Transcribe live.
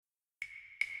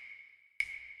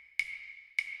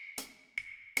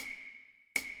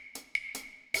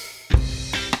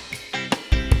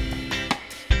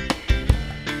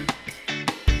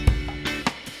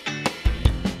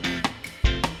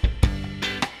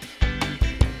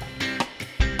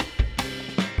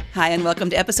Hi, and welcome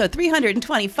to episode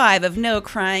 325 of No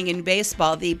Crying in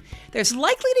Baseball, There's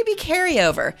Likely to Be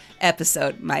Carryover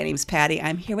episode. My name's Patty.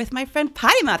 I'm here with my friend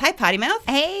Potty Mouth. Hi, Potty Mouth.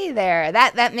 Hey there.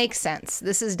 That makes sense.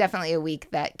 This is definitely a week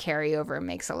that carryover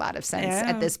makes a lot of sense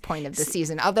at this point of the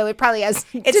season, although it probably has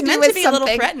It's meant to be a little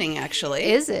threatening, actually.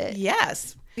 Is it?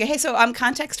 Yes. Okay, so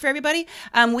context for everybody.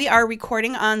 We are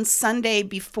recording on Sunday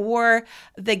before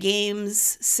the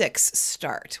Games 6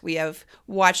 start. We have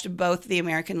watched both the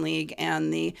American League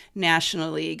and the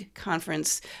National League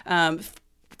Conference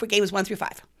for Games 1 through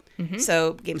 5. Mm-hmm.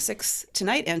 So Game 6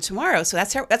 tonight and tomorrow. So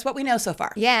that's what we know so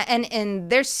far. Yeah, and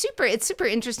it's super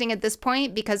interesting at this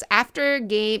point because after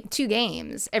two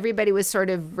games, everybody was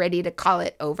sort of ready to call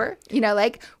it over. You know,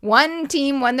 like one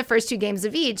team won the first two games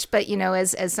of each, but you know,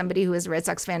 as somebody who was a Red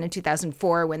Sox fan in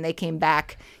 2004 when they came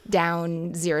back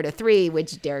down 0-3,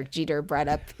 which Derek Jeter brought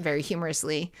up very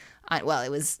humorously. Well, it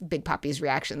was Big Papi's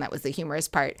reaction. That was the humorous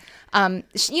part.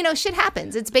 Shit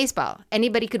happens. It's baseball.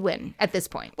 Anybody could win at this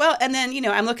point. Well, and then,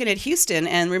 I'm looking at Houston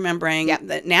and remembering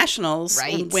the Nationals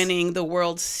winning the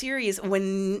World Series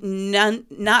when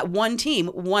not one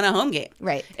team won a home game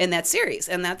in that series.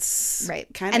 And that's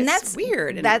kind of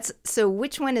weird. So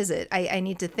which one is it? I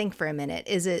need to think for a minute.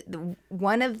 Is it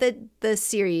one of the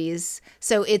series?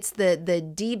 So it's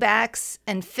the D-backs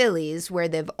and Phillies where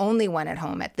they've only won at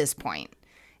home at this point.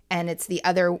 And it's the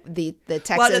other, the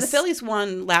Texas. Well, the Phillies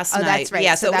won last night. That's right.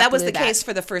 Yeah, so that was the case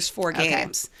for the first four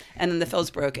games. Okay. And then the Phillies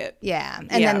broke it. Yeah.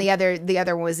 And then the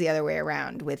other one was the other way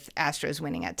around with Astros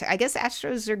winning at I guess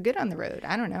Astros are good on the road.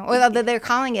 I don't know. Well, they're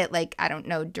calling it I don't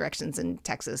know directions in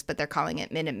Texas, but they're calling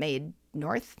it Minute Maid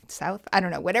north, south. I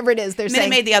don't know. Whatever it is, they're saying.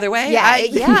 Minute Maid the other way?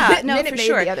 Yeah. No, Minute for Maid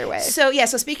sure. the other way. So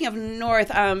speaking of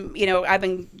north, I've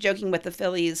been joking with the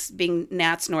Phillies being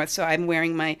Nats north, so I'm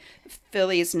wearing my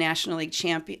Phillies National League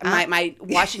champion, my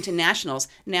Washington Nationals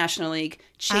National League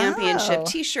championship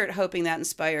T-shirt, hoping that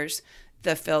inspires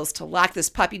the Phils to lock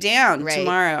this puppy down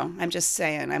tomorrow. I'm just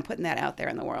saying. I'm putting that out there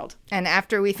in the world. And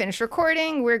after we finish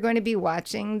recording, we're going to be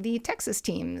watching the Texas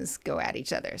teams go at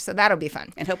each other. So that'll be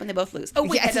fun. And hoping they both lose. Oh,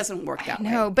 wait, that doesn't work out.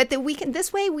 No, but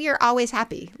this way we are always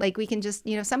happy. We can just,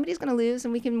 somebody's going to lose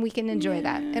and we can enjoy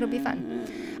that. It'll be fun.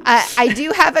 I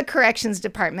do have a corrections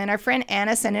department. Our friend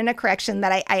Anna sent in a correction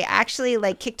that I actually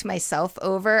kicked myself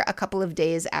over a couple of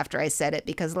days after I said it,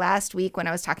 because last week when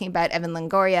I was talking about Evan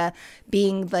Longoria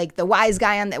being the wise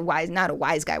guy on the not a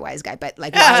wise guy, but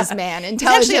wise man,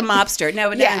 intelligent. He's actually a mobster. No,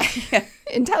 but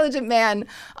intelligent man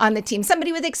on the team,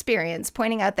 somebody with experience,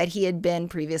 pointing out that he had been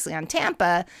previously on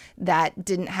Tampa that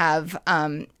didn't have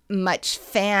much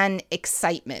fan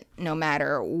excitement no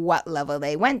matter what level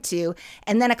they went to.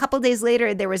 And then a couple days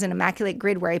later, there was an immaculate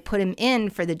grid where I put him in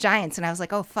for the Giants. And I was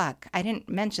like, oh, fuck, I didn't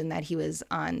mention that he was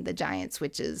on the Giants,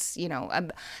 which is, a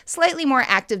slightly more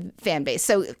active fan base.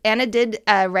 So Anna did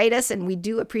write us, and we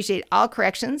do appreciate all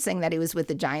corrections, saying that he was with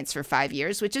the Giants for 5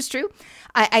 years, which is true.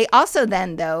 I also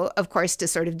then, though, of course, to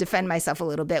sort of defend myself a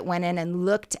little bit, went in and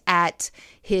looked at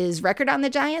his record on the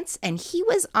Giants, and he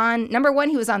was on, number one,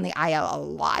 he was on the IL a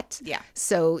lot. Yeah.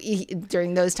 So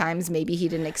during those times, maybe he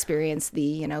didn't experience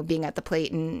the, being at the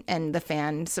plate and the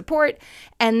fan support.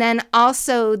 And then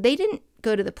also they didn't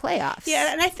go to the playoffs.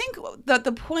 Yeah, and I think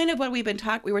the point of what we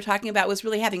were talking about was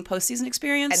really having postseason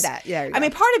experience. Part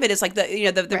of it is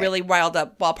the really riled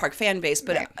up ballpark fan base,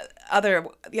 but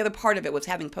the other part of it was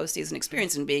having postseason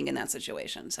experience and being in that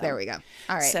situation. So there we go.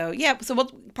 All right. So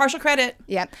we'll partial credit.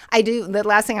 Yeah, I do. The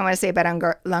last thing I want to say about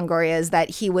Longoria is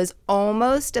that he was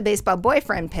almost a baseball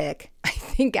boyfriend pick. I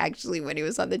think actually when he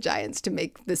was on the Giants, to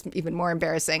make this even more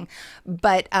embarrassing,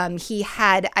 but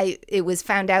it was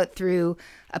found out through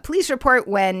a police report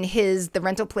when the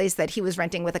rental place that he was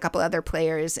renting with a couple other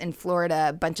players in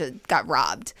Florida, got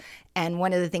robbed. And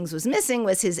one of the things was missing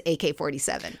was his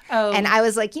AK-47. Oh. And I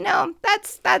was like,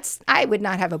 that's I would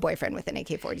not have a boyfriend with an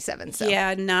AK-47. So.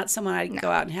 Yeah, not someone I'd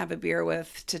go out and have a beer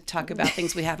with to talk about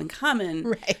things we have in common.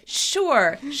 Right.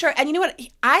 Sure. And you know what?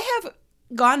 I have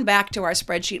gone back to our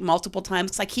spreadsheet multiple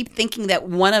times because I keep thinking that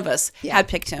one of us had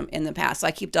picked him in the past. So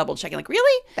I keep double checking,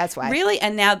 really? That's why. Really?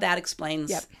 And now that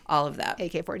explains all of that.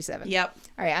 AK-47. Yep.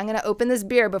 All right, I'm going to open this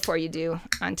beer before you do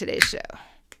on today's show.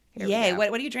 Yay.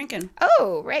 What are you drinking?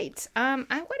 Oh, right. What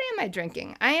am I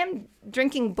drinking? I am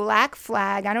drinking Black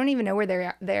Flag. I don't even know where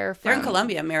they're from. They're in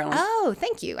Columbia, Maryland. Oh,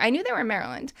 thank you. I knew they were in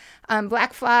Maryland.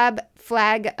 Black Flag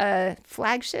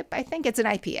Flagship, I think. It's an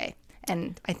IPA.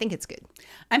 And I think it's good.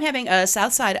 I'm having a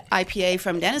Southside IPA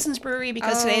from Denizens Brewery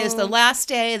because today is the last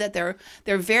day that they're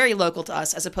very local to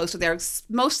us, as opposed to their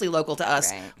mostly local to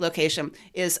us location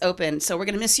is open. So we're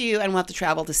going to miss you, and we'll have to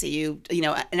travel to see you,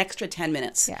 an extra 10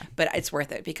 minutes. Yeah. But it's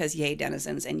worth it because yay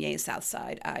Denizens and yay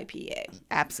Southside IPA.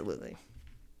 Absolutely.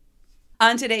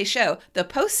 On today's show, the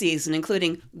postseason,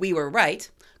 including We Were Right,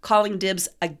 Calling Dibs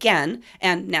Again,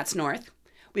 and Nats North.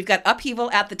 We've got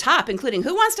upheaval at the top, including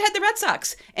Who Wants to Head the Red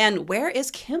Sox? And Where is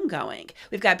Kim Going?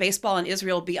 We've got baseball in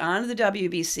Israel beyond the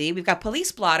WBC. We've got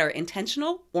police blotter,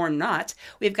 intentional or not.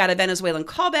 We've got a Venezuelan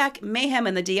callback, mayhem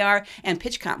in the DR, and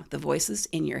PitchCom, the voices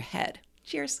in your head.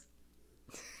 Cheers.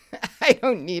 I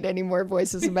don't need any more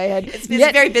voices in my head. It's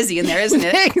very busy in there, isn't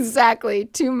it? Exactly.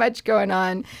 Too much going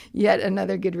on. Yet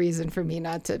another good reason for me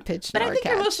not to pitch. But I think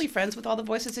catch. you're mostly friends with all the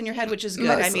voices in your head, which is good.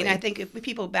 Mostly. I mean, I think if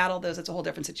people battle those, it's a whole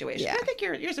different situation. Yeah. I think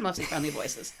yours are mostly friendly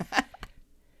voices.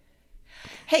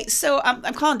 Hey, so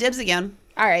I'm calling dibs again.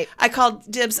 All right. I called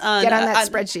dibs on Get on that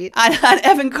spreadsheet on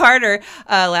Evan Carter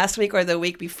last week or the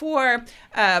week before.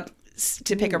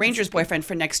 To pick a Rangers boyfriend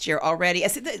for next year already. I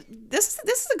said this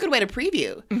is a good way to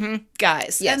preview,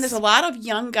 guys. Yes. And there's a lot of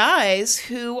young guys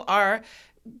who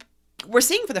we're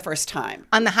seeing for the first time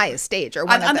on the highest stage or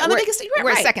on the biggest stage.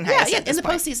 We're second highest in the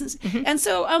postseasons. And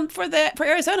so for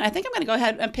Arizona, I think I'm going to go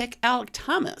ahead and pick Alek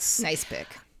Thomas. Nice pick.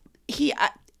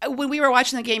 When we were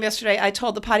watching the game yesterday, I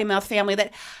told the Potty Mouth family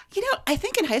that, I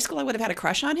think in high school I would have had a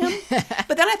crush on him.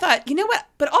 But then I thought, you know what?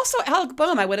 But also Alec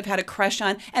Boehm I would have had a crush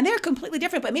on. And they're completely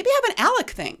different. But maybe I have an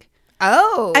Alec thing.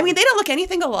 Oh. I mean, they don't look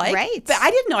anything alike. Right. But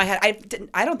I didn't know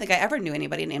I don't think I ever knew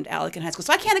anybody named Alec in high school.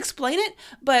 So I can't explain it,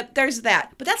 but there's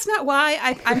that. But that's not why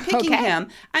I'm picking him.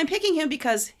 I'm picking him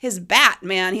because his bat,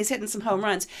 man, he's hitting some home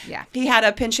runs. Yeah. He had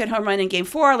a pinch hit home run in Game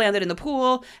 4, landed in the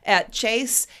pool at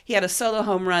Chase. He had a solo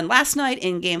home run last night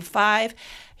in Game 5.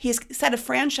 He's set a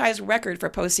franchise record for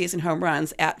postseason home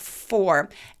runs at 4.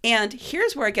 And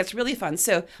here's where it gets really fun.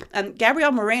 So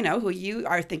Gabriel Moreno, who you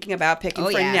are thinking about picking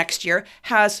for next year,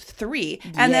 has 3.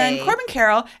 And then Corbin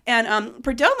Carroll and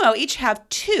Perdomo each have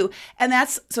 2. And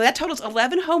that totals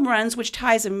 11 home runs, which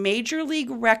ties a major league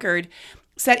record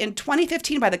set in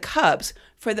 2015 by the Cubs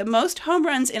for the most home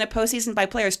runs in a postseason by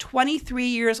players 23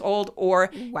 years old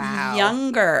or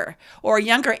younger.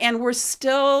 And we're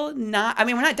still not,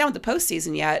 we're not done with the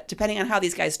postseason yet. Depending on how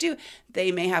these guys do,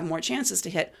 they may have more chances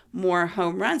to hit more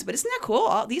home runs. But isn't that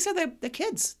cool? These are the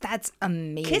kids. That's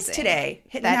amazing. Kids today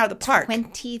hitting out of the park.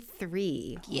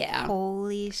 23. Yeah.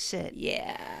 Holy shit.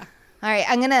 Yeah. All right,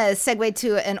 I'm going to segue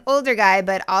to an older guy,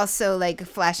 but also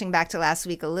flashing back to last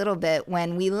week a little bit.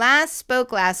 When we last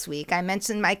spoke last week, I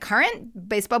mentioned my current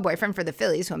baseball boyfriend for the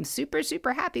Phillies, who I'm super,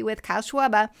 super happy with, Kyle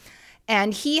Schwarber.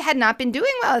 And he had not been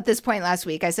doing well at this point last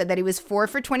week. I said that he was 4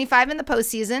 for 25 in the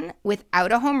postseason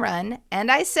without a home run.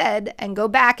 And I said, and go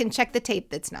back and check the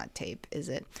tape. That's not tape, is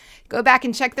it? Go back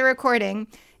and check the recording.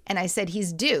 And I said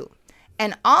he's due.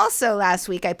 And also last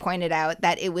week, I pointed out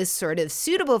that it was sort of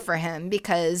suitable for him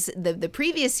because the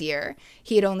previous year,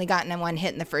 he had only gotten 1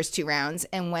 hit in the first 2 rounds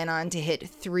and went on to hit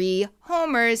 3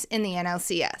 homers in the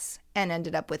NLCS and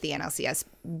ended up with the NLCS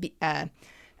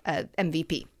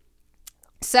MVP.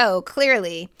 So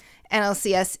clearly,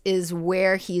 NLCS is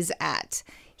where he's at.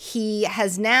 He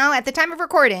has now, at the time of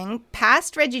recording,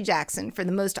 passed Reggie Jackson for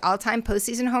the most all-time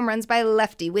postseason home runs by a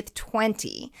lefty with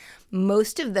 20.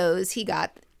 Most of those he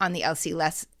got on the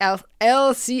LCS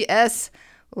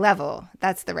level.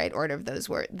 That's the right order of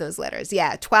those letters.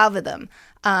 Yeah, 12 of them.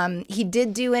 He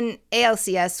did do an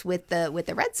ALCS with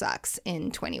the Red Sox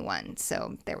in 21,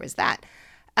 so there was that.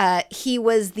 He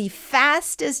was the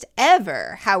fastest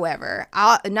ever, however,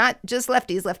 not just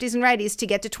lefties and righties, to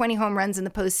get to 20 home runs in the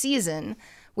postseason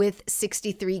with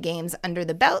 63 games under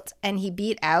the belt, and he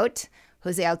beat out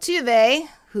Jose Altuve,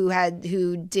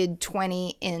 who did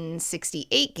 20 in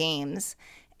 68 games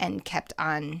and kept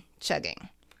on chugging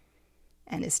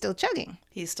and is still chugging.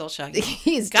 He's still chugging.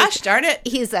 Gosh darn it.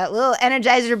 He's that little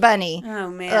Energizer bunny. Oh,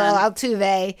 man.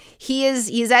 Altuve.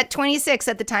 He's at 26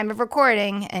 at the time of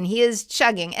recording, and he is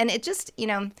chugging. And it just,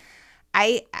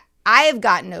 I have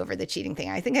gotten over the cheating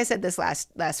thing. I think I said this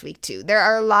last week, too. There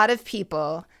are a lot of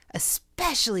people,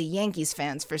 especially Yankees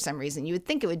fans for some reason. You would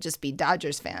think it would just be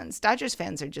Dodgers fans. Dodgers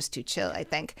fans are just too chill, I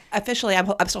think. Officially, I'm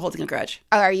still holding a grudge.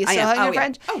 Oh, are you still holding a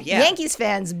grudge? Oh, yeah. Yankees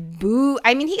fans boo.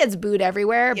 I mean, he gets booed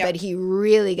everywhere, but he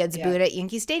really gets booed at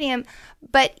Yankee Stadium.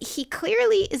 But he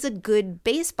clearly is a good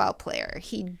baseball player.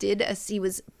 He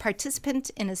was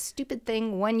participant in a stupid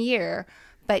thing 1 year,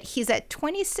 but he's at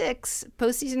 26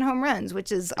 postseason home runs,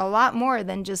 which is a lot more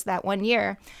than just that 1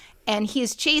 year. And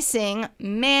he's chasing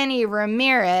Manny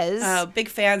Ramirez. Oh, big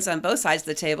fans on both sides of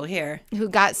the table here. Who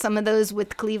got some of those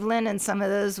with Cleveland and some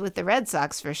of those with the Red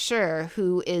Sox for sure,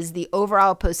 who is the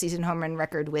overall postseason home run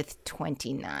record with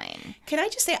 29. Can I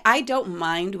just say, I don't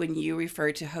mind when you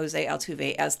refer to Jose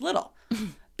Altuve as little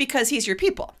because he's your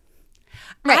people.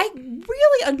 Right. I'm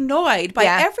really annoyed by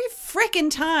every frickin'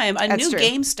 time a new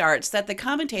game starts that the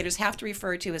commentators have to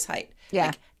refer to his height. Yeah.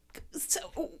 Like,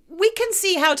 So we can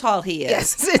see how tall he is.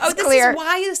 Yes, it's clear.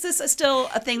 Why is this still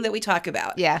a thing that we talk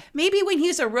about? Yeah. Maybe when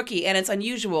he's a rookie and it's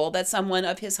unusual that someone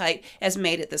of his height has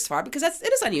made it this far, because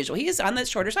it is unusual. He is on the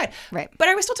shorter side. Right. But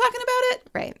are we still talking about it?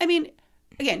 Right. I mean,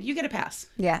 again, you get a pass.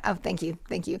 Yeah. Oh, thank you.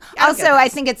 Thank you. I'll get a Also, I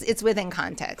pass. think it's within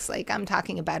context. Like, I'm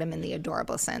talking about him in the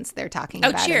adorable sense. They're talking Oh,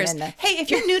 about cheers. him in the... Hey,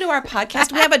 if you're new to our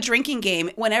podcast, we have a drinking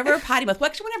game. Whenever Potty Mouth, well,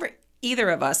 actually, whenever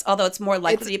either of us, although it's more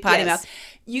likely to be Potty Mouth,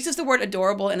 uses the word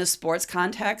adorable in a sports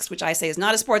context, which I say is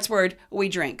not a sports word, we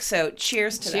drink. So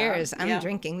cheers to that. Cheers. I'm Yeah.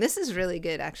 drinking. This is really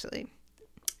good, actually.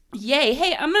 Yay.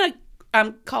 Hey, I'm going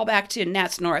to call back to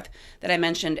Nats North that I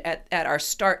mentioned at our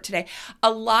start today.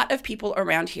 A lot of people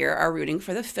around here are rooting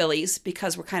for the Phillies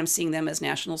because we're kind of seeing them as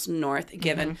Nationals North,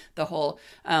 given the whole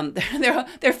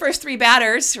their first three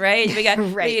batters, right? We got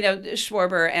Right.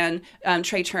 Schwarber and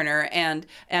Trey Turner and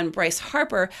Bryce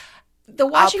Harper. The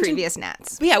All Washington previous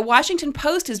Nats. Yeah, Washington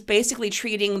Post is basically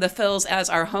treating the Phils as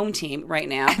our home team right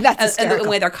now. That's and hysterical. the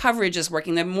way their coverage is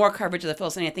working, they're more coverage of the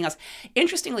Phils than anything else.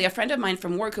 Interestingly, a friend of mine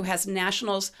from work who has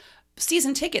Nationals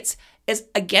season tickets is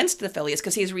against the Phillies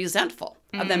because he's resentful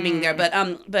of them being there. But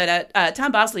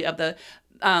Tom Bosley of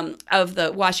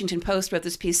the Washington Post wrote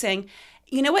this piece saying,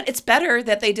 you know what? It's better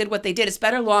that they did what they did. It's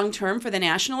better long term for the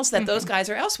Nationals that those guys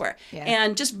are elsewhere. Yeah.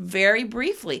 And just very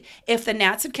briefly, if the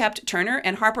Nats had kept Turner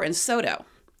and Harper and Soto,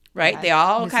 right? They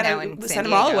all Who's kind now in of San sent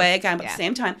them all Diego. away kind of at the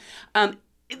same time.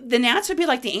 The Nats would be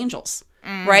like the Angels,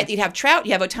 right? You'd have Trout,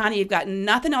 you have Ohtani, you've got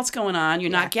nothing else going on.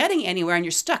 You're not getting anywhere, and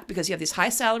you're stuck because you have these high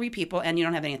salary people and you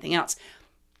don't have anything else.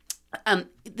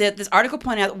 This article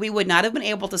pointed out that we would not have been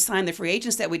able to sign the free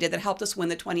agents that we did that helped us win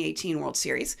the 2018 World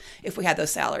Series if we had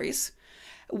those salaries.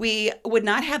 We would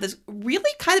not have this really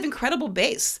kind of incredible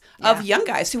base of young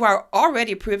guys who are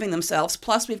already proving themselves.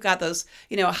 Plus, we've got those,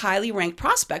 highly ranked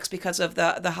prospects because of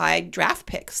the high draft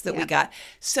picks that we got.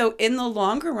 So in the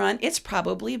longer run, it's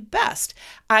probably best.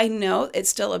 I know it's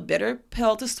still a bitter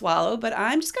pill to swallow, but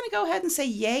I'm just going to go ahead and say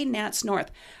yay, Nats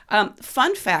North.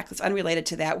 Fun fact that's unrelated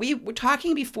to that. We were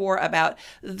talking before about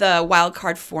the wild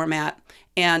card format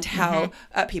and how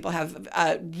people have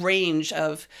a range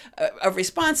of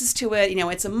responses to it.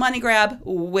 It's a money grab,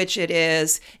 which it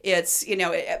is. It's,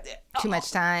 Too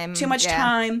much time. Too much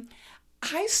time.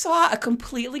 I saw a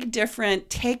completely different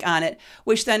take on it,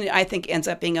 which then I think ends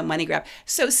up being a money grab.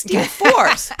 So Steve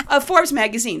Forbes of Forbes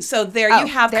magazine. So there you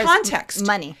have context.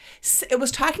 Money. It was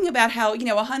talking about how,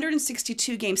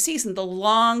 162 game season, the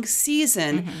long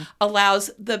season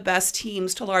allows the best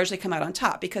teams to largely come out on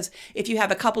top. Because if you have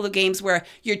a couple of games where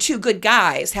your two good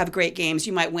guys have great games,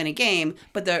 you might win a game,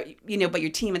 but but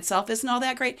your team itself isn't all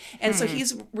that great. And so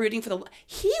he's rooting for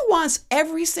he wants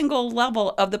every single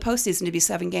level of the postseason to be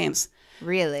 7 games.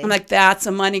 Really? I'm like, that's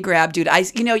a money grab, dude.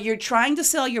 You're trying to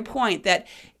sell your point that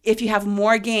if you have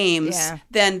more games,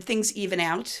 then things even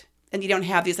out, and you don't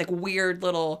have these like weird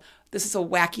little. This is a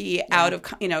wacky out of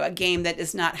a game that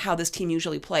is not how this team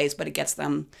usually plays, but it gets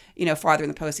them farther in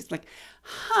the postseason. I'm like,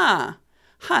 huh.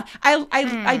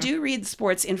 I do read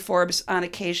sports in Forbes on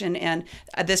occasion, and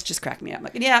this just cracked me up. I'm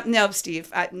like, yeah, no,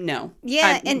 Steve, no.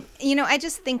 Yeah, and I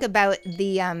just think about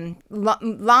the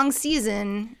long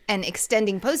season and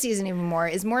extending postseason even more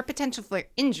is more potential for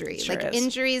injury,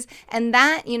 injuries, and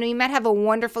that you might have a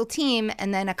wonderful team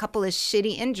and then a couple of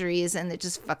shitty injuries, and it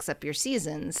just fucks up your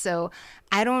season. So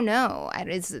I don't know.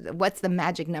 What's the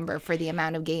magic number for the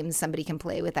amount of games somebody can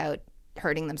play without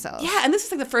hurting themselves? Yeah, and this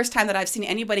is like the first time that I've seen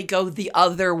anybody go the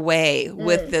other way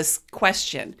with this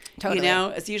question. Totally.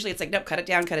 It's usually like, nope, cut it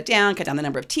down the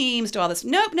number of teams, do all this.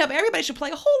 Nope, everybody should play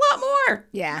a whole lot more.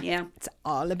 Yeah. Yeah. It's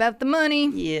all about the money.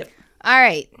 Yep. All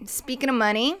right. Speaking of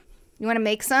money, you want to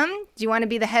make some? Do you want to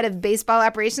be the head of baseball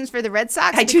operations for the Red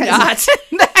Sox? I do not.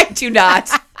 I do not.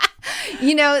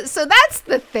 So that's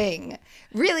the thing.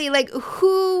 Really,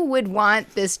 who would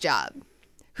want this job?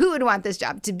 Who would want this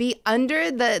job? To be under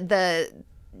the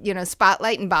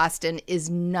spotlight in Boston is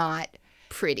not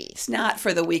pretty. It's not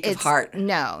for the weak of heart.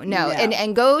 No.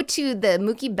 And go to the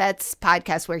Mookie Betts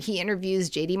podcast where he interviews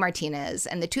JD Martinez,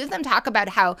 and the two of them talk about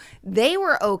how they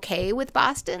were okay with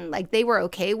Boston, like they were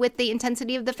okay with the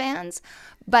intensity of the fans,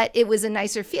 but it was a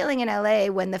nicer feeling in LA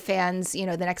when the fans, the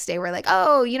next day were like,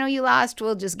 oh, you lost,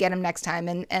 we'll just get them next time,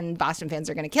 and Boston fans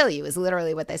are going to kill you, is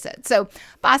literally what they said. So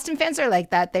Boston fans are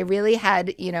like that. They really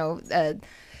had,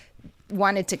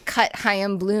 wanted to cut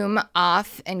Chaim Bloom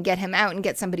off and get him out and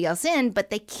get somebody else in, but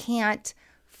they can't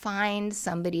find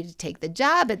somebody to take the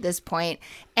job at this point.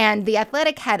 And The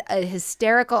Athletic had a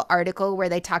hysterical article where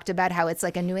they talked about how it's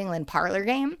like a New England parlor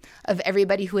game of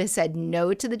everybody who has said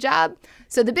no to the job.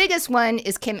 So the biggest one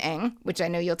is Kim Ng, which I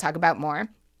know you'll talk about more.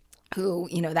 who,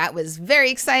 that was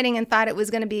very exciting and thought it was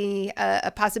going to be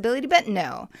a possibility, but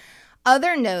no.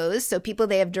 Other no's, so people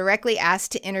they have directly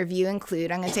asked to interview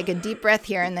include, I'm going to take a deep breath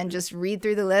here and then just read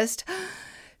through the list.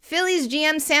 Phillies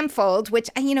GM Sam Fold, which,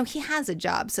 he has a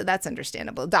job, so that's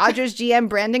understandable. Dodgers GM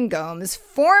Brandon Gomes,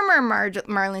 former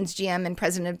Marlins GM and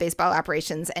president of baseball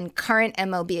operations, and current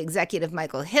MLB executive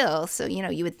Michael Hill. So,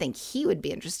 you would think he would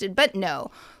be interested, but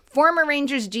no. Former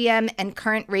Rangers GM and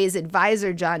current Rays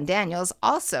advisor John Daniels,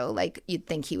 also, you'd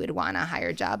think he would want a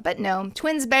higher job, but no.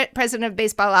 Twins president of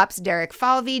baseball ops Derek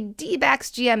Falvey, D-backs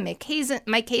GM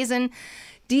Mike Hazen,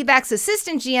 D-backs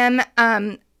assistant GM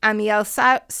Amiel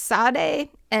Sade,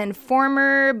 and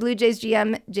former Blue Jays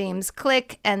GM James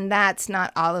Click, and that's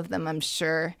not all of them. I'm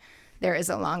sure there is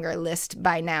a longer list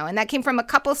by now. And that came from a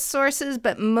couple sources,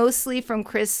 but mostly from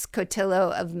Chris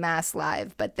Cotillo of Mass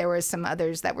Live. But there were some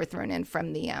others that were thrown in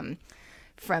from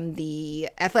the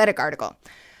Athletic article.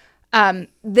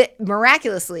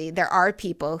 Miraculously, there are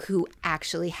people who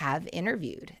actually have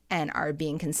interviewed and are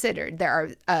being considered.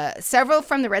 There are several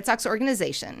from the Red Sox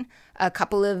organization, a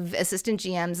couple of assistant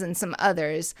GMs, and some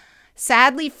others.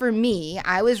 Sadly for me,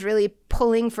 I was really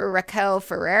pulling for Raquel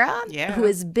Ferreira, who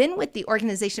has been with the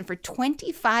organization for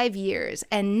 25 years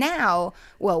and now,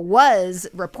 was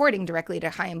reporting directly to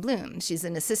Chaim Bloom. She's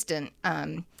an assistant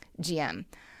GM,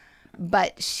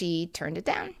 but she turned it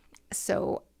down.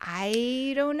 So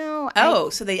I don't know.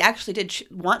 So they actually did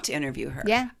want to interview her.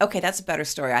 Yeah. Okay, that's a better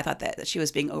story. I thought that she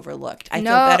was being overlooked. I feel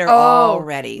better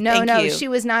already. No, Thank you. She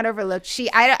was not overlooked.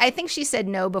 I think she said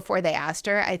no before they asked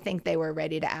her. I think they were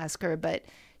ready to ask her, but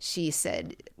she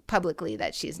said publicly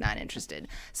that she's not interested.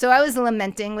 So I was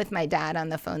lamenting with my dad on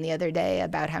the phone the other day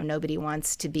about how nobody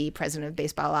wants to be president of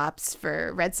baseball ops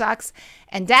for Red Sox.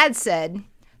 And Dad said,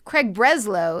 Craig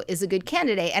Breslow is a good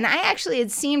candidate. And I actually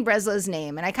had seen Breslow's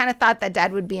name, and I kind of thought that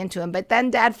Dad would be into him. But then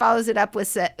Dad follows it up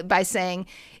by saying,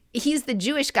 he's the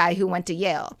Jewish guy who went to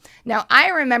Yale. Now, I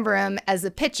remember him as a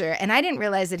pitcher, and I didn't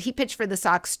realize that he pitched for the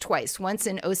Sox twice, once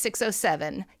in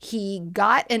 06-07. He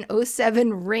got an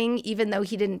 07 ring, even though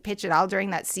he didn't pitch at all during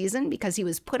that season, because he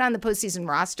was put on the postseason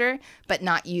roster, but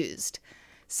not used.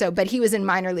 But he was in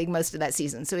minor league most of that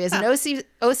season. So he has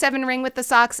an 07 ring with the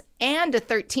Sox and a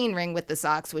 13 ring with the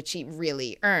Sox, which he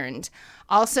really earned.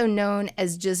 Also known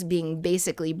as just being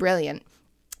basically brilliant.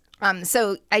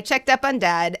 So I checked up on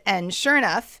Dad, and sure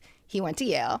enough, he went to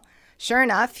Yale. Sure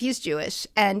enough, he's Jewish.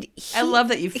 And I love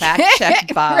that you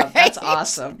fact-checked Bob. Right? That's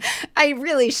awesome. I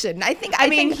really shouldn't. I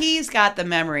think he's got the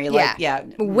memory.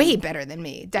 Way better than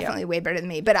me. Definitely way better than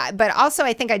me. But also,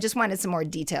 I think I just wanted some more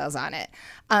details on it.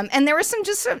 And there were some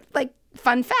just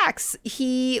fun facts.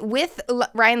 He, with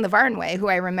Ryan Lavarnway, who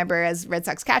I remember as Red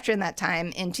Sox catcher in that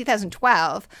time, in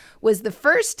 2012, was the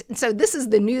first. So this is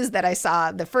the news that I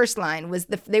saw. The first line was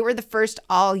they were the first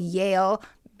all Yale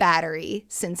battery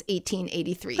since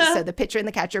 1883. So the pitcher and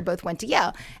the catcher both went to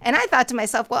Yale. And I thought to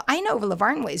myself, well, I know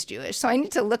Lavarnway's Jewish, so I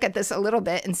need to look at this a little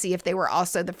bit and see if they were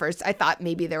also the first. I thought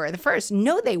maybe they were the first.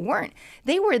 No, they weren't.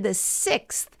 They were the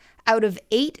 6th out of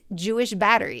 8 Jewish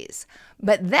batteries.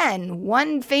 But then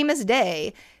one famous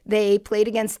day, they played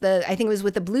against I think it was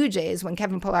with the Blue Jays when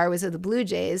Kevin Pillar was of the Blue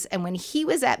Jays. And when he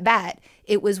was at bat,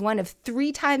 it was one of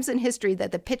 3 times in history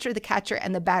that the pitcher, the catcher,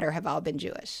 and the batter have all been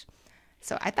Jewish.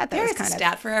 So I thought that was kind of... There's a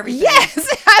stat for everything.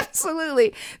 Yes,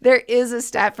 absolutely. There is a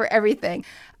stat for everything.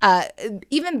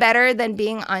 Even better than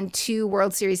being on 2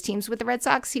 World Series teams with the Red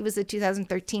Sox, he was a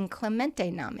 2013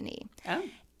 Clemente nominee. Oh.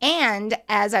 And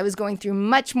as I was going through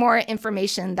much more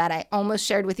information that I almost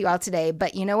shared with you all today,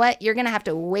 but you know what? You're going to have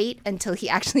to wait until he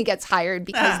actually gets hired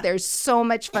because there's so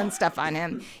much fun stuff on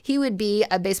him. He would be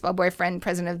a baseball boyfriend,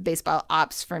 president of baseball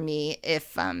ops for me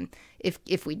if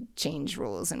we change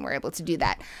rules and we're able to do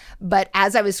that. But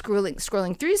as I was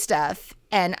scrolling through stuff,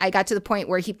 and I got to the point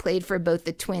where he played for both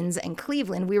the Twins and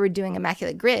Cleveland, we were doing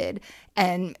Immaculate Grid,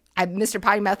 and Mr.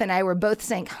 Pottymouth and I were both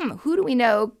saying, who do we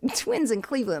know? Twins and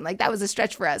Cleveland. That was a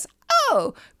stretch for us.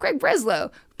 Oh, Craig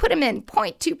Breslow. Put him in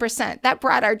 0.2%. That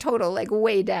brought our total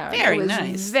way down. Very it was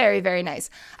nice. Very, very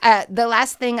nice. The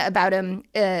last thing about him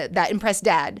that impressed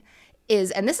Dad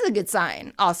is, and this is a good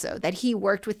sign also, that he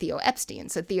worked with Theo Epstein.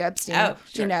 So Theo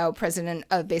Epstein, president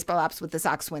of baseball ops with the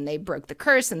Sox when they broke the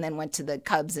curse and then went to the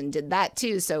Cubs and did that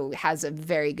too. So has a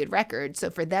very good record. So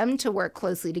for them to work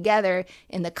closely together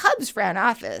in the Cubs front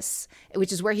office,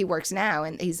 which is where he works now,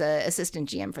 and he's an assistant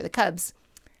GM for the Cubs,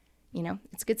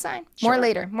 it's a good sign. More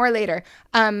later.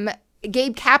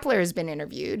 Gabe Kapler has been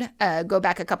interviewed. Go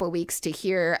back a couple of weeks to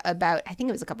hear about, I think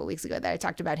it was a couple of weeks ago that I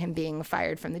talked about him being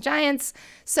fired from the Giants.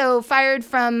 So fired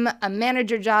from a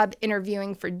manager job,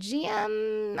 interviewing for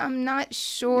GM. I'm not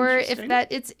sure if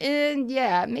it's in.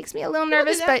 Yeah, it makes me a little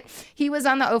nervous, but he was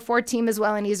on the 04 team as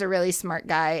well, and he's a really smart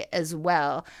guy as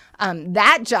well.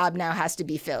 That job now has to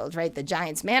be filled, right? The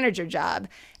Giants manager job.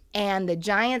 And the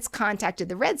Giants contacted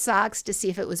the Red Sox to see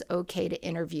if it was okay to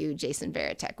interview Jason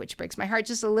Varitek, which breaks my heart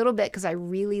just a little bit because I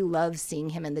really love seeing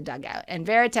him in the dugout. And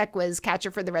Varitek was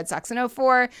catcher for the Red Sox in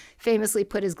 04, famously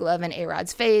put his glove in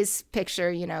A-Rod's face.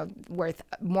 Picture, worth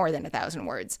more than 1,000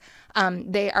 words.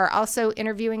 They are also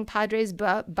interviewing Padres'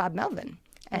 Bob Melvin.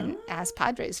 And ask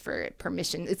Padres for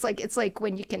permission. It's like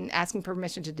when you can ask him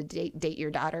permission to date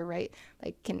your daughter, right?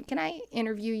 Like, can I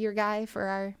interview your guy for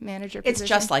our manager position? It's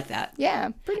just like that. Yeah,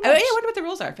 pretty much. I wonder what the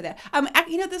rules are for that.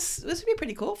 This would be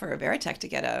pretty cool for Varitek to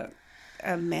get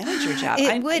a manager job.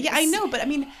 I know, but I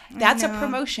mean, that's a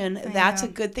promotion. That's a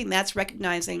good thing. That's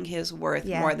recognizing his worth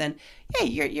more than,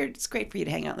 it's great for you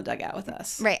to hang out in the dugout with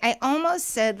us. Right. I almost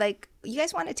said, you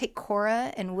guys want to take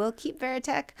Cora and we'll keep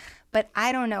Varitek, but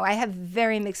I don't know. I have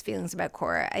very mixed feelings about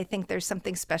Cora. I think there's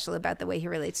something special about the way he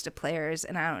relates to players,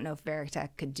 and I don't know if Varitek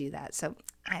could do that. So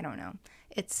I don't know.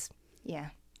 It's,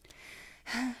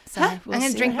 So I'm going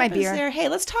to drink my beer. There. Hey,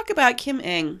 let's talk about Kim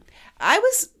Ng. I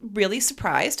was really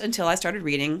surprised until I started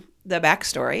reading the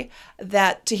backstory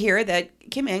to hear that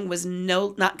Kim Ng was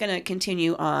not going to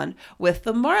continue on with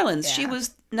the Marlins. Yeah. She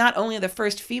was not only the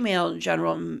first female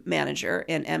general manager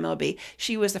in MLB,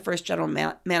 she was the first general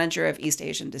manager of East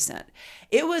Asian descent.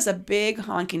 It was a big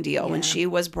honking deal when she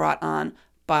was brought on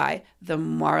by the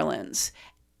Marlins.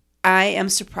 I am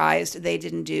surprised they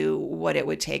didn't do what it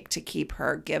would take to keep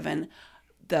her, given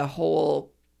the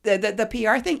whole the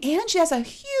PR thing. And she has a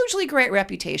hugely great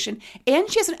reputation, and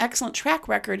she has an excellent track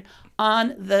record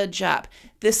on the job.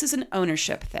 This is an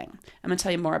ownership thing. I'm going to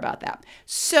tell you more about that.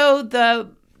 So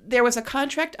there was a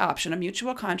contract option, a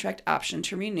mutual contract option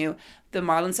to renew. The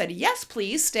Marlins said, yes,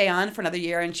 please stay on for another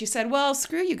year. And she said, well,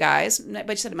 screw you guys.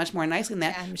 But she said it much more nicely than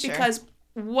that. Yeah, I'm sure. Because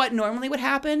what normally would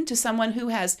happen to someone who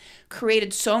has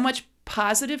created so much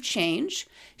positive change,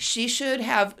 she should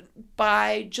have,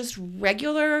 by just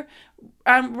regular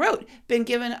rote,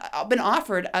 been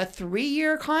offered a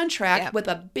 3-year contract with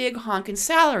a big honking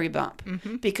salary bump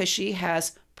because she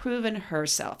has proven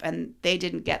herself, and they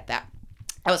didn't get that.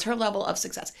 That was her level of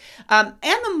success. And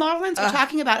the Marlins are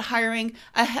talking about hiring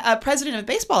a president of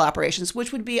baseball operations,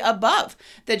 which would be above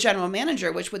the general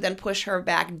manager, which would then push her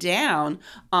back down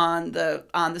on the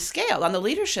scale, on the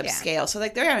leadership scale. So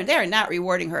they're not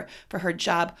rewarding her for her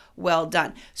job well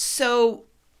done. So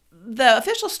the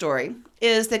official story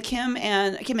is that Kim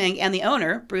Ng and the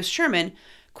owner, Bruce Sherman,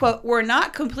 quote, were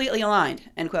not completely aligned,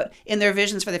 end quote, in their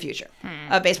visions for the future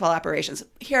of baseball operations.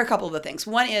 Here are a couple of the things.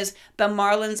 One is the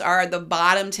Marlins are the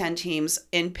bottom 10 teams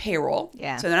in payroll.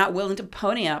 Yeah. So they're not willing to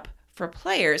pony up for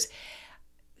players.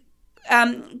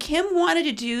 Kim wanted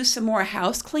to do some more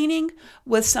house cleaning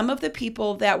with some of the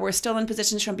people that were still in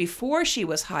positions from before she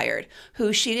was hired,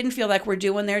 who she didn't feel like were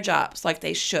doing their jobs like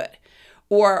they should,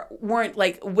 or weren't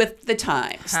with the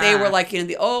times. They were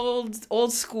the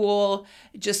old school,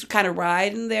 just kind of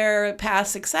riding their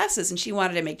past successes, and she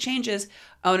wanted to make changes.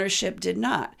 Ownership did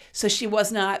not. So she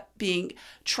was not being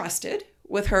trusted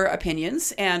with her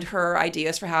opinions and her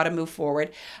ideas for how to move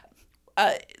forward.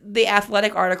 The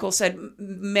Athletic article said,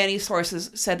 many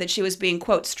sources said that she was being,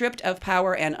 quote, stripped of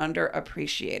power and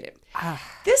underappreciated.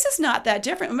 This is not that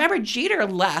different. Remember, Jeter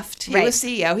left. He was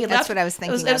CEO. He left. That's what I was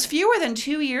thinking. It was fewer than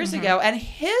 2 years ago, and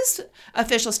his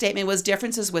official statement was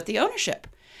differences with the ownership.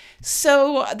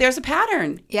 So there's a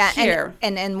pattern here.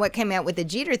 And what came out with the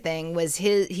Jeter thing was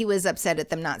he was upset at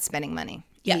them not spending money.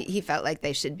 Yeah. He felt like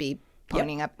they should be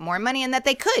ponying up more money, and that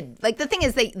they could. The thing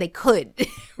is, they could,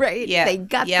 right? Yeah. They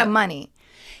got the money.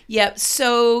 Yep.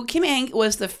 So Kim Ng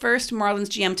was the first Marlins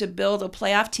GM to build a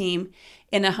playoff team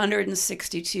in a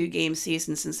 162-game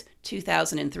season since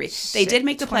 2003. They did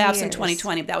make the playoffs in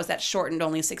 2020, but that was that shortened,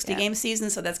 only 60-game season,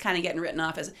 so that's kind of getting written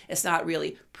off as it's not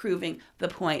really proving the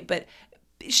point. But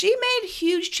she made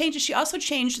huge changes. She also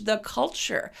changed the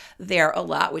culture there a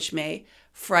lot, which may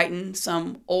frighten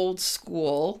some old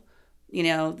school,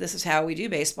 this is how we do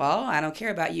baseball. I don't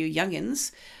care about you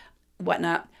youngins,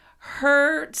 whatnot.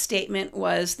 Her statement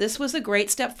was, this was a great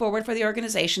step forward for the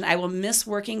organization. I will miss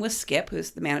working with Skip,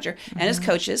 who's the manager, and his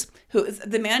coaches, who is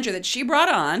the manager that she brought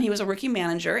on. He was a rookie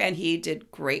manager, and he did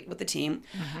great with the team.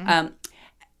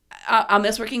 I'll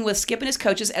miss working with Skip and his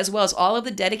coaches, as well as all of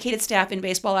the dedicated staff in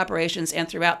baseball operations and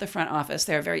throughout the front office.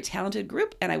 They're a very talented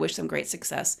group, and I wish them great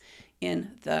success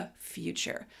in the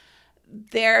future.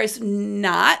 There's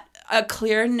not a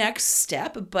clear next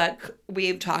step, but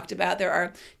we've talked about there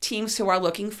are teams who are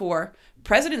looking for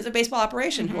presidents of baseball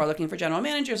operation, who are looking for general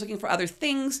managers, looking for other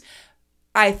things.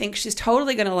 I think she's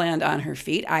totally going to land on her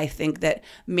feet. I think that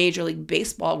Major League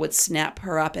Baseball would snap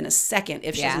her up in a second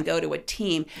if she doesn't go to a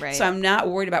team. Right. So I'm not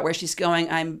worried about where she's going.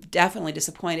 I'm definitely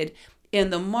disappointed in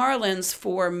the Marlins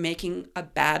for making a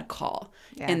bad call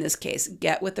in this case.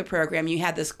 Get with the program. You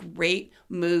had this great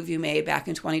move you made back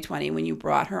in 2020 when you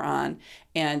brought her on,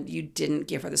 and you didn't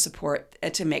give her the support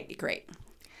to make it great.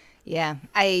 Yeah,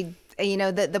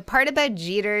 the part about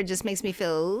Jeter just makes me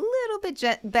feel a little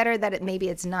bit better that maybe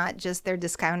it's not just they're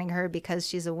discounting her because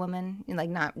she's a woman, like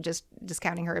not just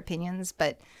discounting her opinions,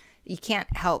 but you can't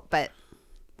help but.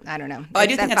 I don't know. I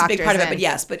do think that's a big part of it, but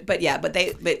yes,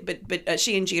 but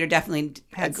she and Jeter definitely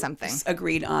had something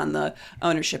agreed on the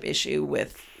ownership issue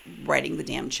with writing the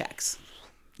damn checks.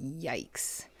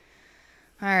 Yikes!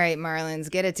 All right,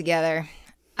 Marlins, get it together.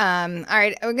 All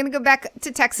right, we're gonna go back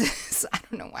to Texas. I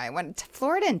don't know why I went to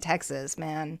Florida and Texas,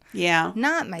 man. Yeah,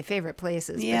 not my favorite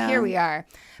places, but here we are,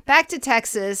 back to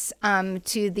Texas,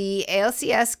 to the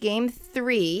ALCS Game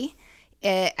 3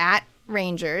 at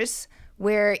Rangers,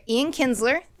 where Ian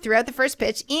Kinsler threw out the first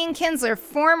pitch. Ian Kinsler,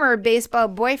 former baseball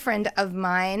boyfriend of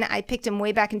mine. I picked him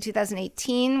way back in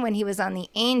 2018 when he was on the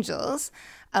Angels.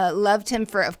 Loved him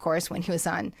for, of course, when he was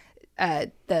on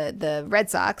the Red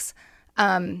Sox.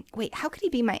 Wait, how could he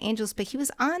be my Angels pick? He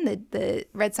was on the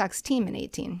Red Sox team in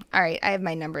 18. All right, I have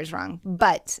my numbers wrong.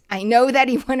 But I know that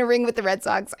he won a ring with the Red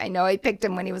Sox. I know I picked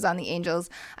him when he was on the Angels.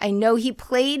 I know he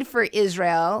played for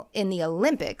Israel in the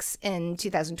Olympics in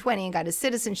 2020 and got his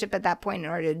citizenship at that point in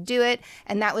order to do it.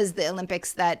 And that was the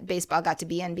Olympics that baseball got to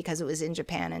be in because it was in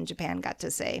Japan, and Japan got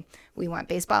to say, we want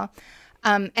baseball.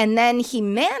 And then he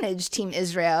managed Team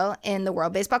Israel in the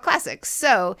World Baseball Classic.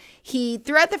 So he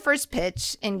threw out the first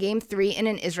pitch in Game 3 in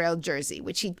an Israel jersey,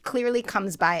 which he clearly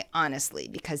comes by honestly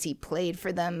because he played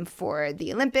for them for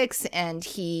the Olympics and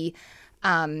he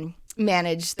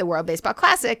managed the World Baseball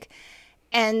Classic.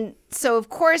 And so, of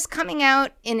course, coming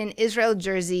out in an Israel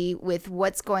jersey with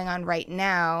what's going on right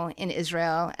now in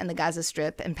Israel and the Gaza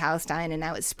Strip and Palestine, and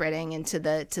now it's spreading into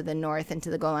the north,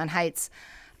 into the Golan Heights,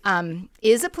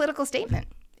 is a political statement.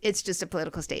 It's just a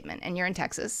political statement. And you're in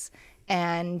Texas,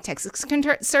 and Texas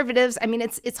conservatives, I mean,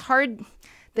 it's hard.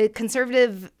 The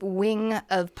conservative wing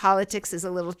of politics is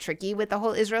a little tricky with the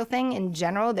whole Israel thing. In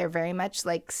general, they're very much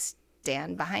like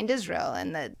stand behind Israel.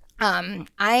 And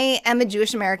I am a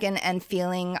Jewish American and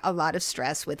feeling a lot of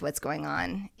stress with what's going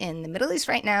on in the Middle East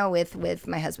right now with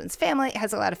my husband's family.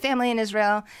 Has a lot of family in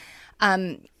Israel.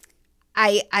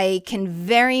 I can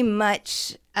very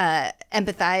much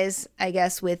empathize, I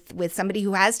guess, with somebody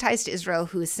who has ties to Israel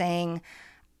who's saying,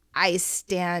 I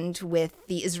stand with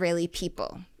the Israeli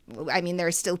people. I mean, there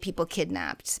are still people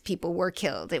kidnapped. People were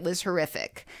killed. It was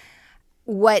horrific.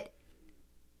 What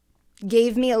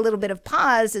gave me a little bit of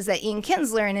pause is that Ian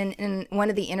Kinsler, in one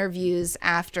of the interviews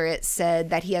after it, said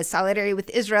that he has solidarity with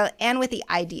Israel and with the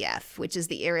IDF, which is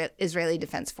the Israeli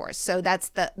Defense Force. So that's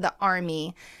the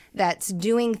army that's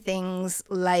doing things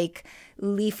like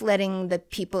leafletting the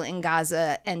people in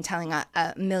Gaza and telling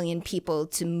a million people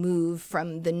to move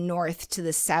from the north to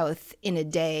the south in a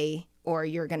day or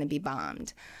you're going to be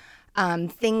bombed.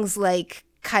 Things like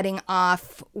cutting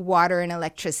off water and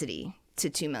electricity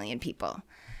to 2 million people.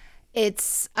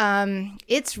 It's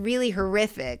really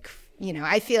horrific. You know,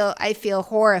 I feel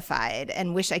horrified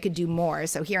and wish I could do more.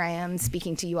 So here I am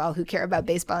speaking to you all who care about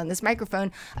baseball in this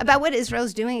microphone about what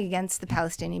Israel's doing against the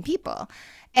Palestinian people.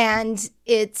 And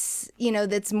it's, you know,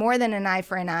 that's more than an eye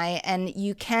for an eye. And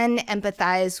you can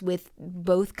empathize with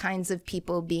both kinds of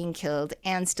people being killed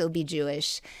and still be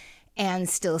Jewish and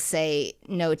still say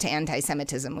no to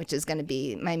anti-Semitism, which is going to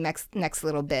be my next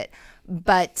little bit.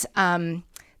 But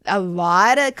a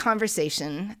lot of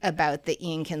conversation about the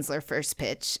Ian Kinsler first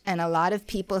pitch and a lot of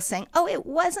people saying, oh, it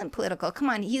wasn't political. Come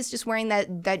on, he's just wearing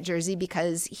that jersey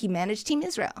because he managed Team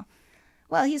Israel.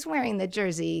 Well, he's wearing the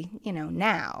jersey, you know,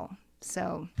 now.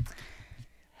 So,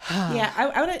 yeah,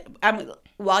 I want to,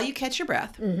 while you catch your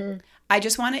breath, I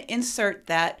just want to insert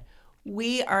that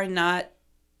we are not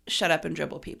shut up and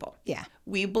dribble people. Yeah.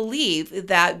 We believe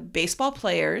that baseball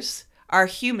players are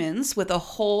humans with a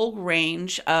whole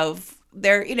range of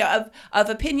their, you know, of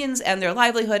opinions and their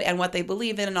livelihood and what they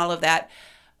believe in and all of that.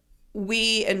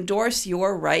 We endorse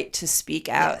your right to speak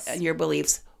out and your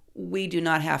beliefs. We do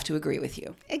not have to agree with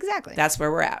you. Exactly. That's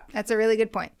where we're at. That's a really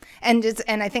good point. And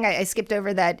I think I skipped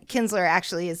over that Kinsler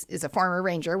actually is a former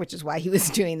Ranger, which is why he was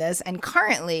doing this, and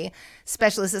currently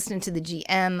special assistant to the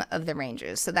GM of the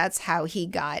Rangers. So that's how he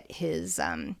got his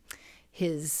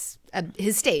his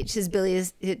stage, his ability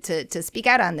to speak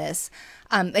out on this.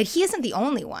 But he isn't the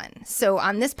only one. So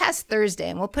on this past Thursday,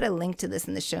 and we'll put a link to this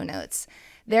in the show notes,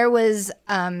 there was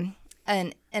an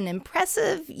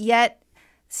impressive yet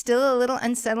still a little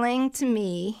unsettling to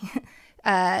me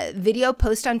video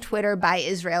post on Twitter by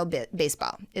Israel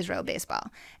Baseball.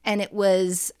 And it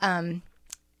was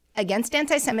against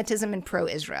anti-Semitism and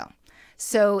pro-Israel.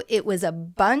 So it was a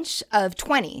bunch of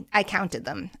 20. I counted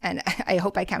them, and I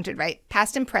hope I counted right.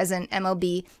 Past and present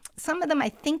MLB. Some of them I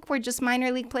think were just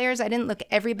minor league players. I didn't look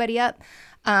everybody up.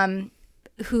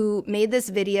 Who made this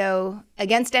video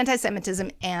against anti-Semitism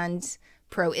and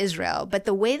pro-Israel. But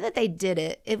the way that they did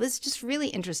it, it was just really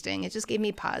interesting. It just gave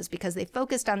me pause because they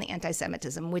focused on the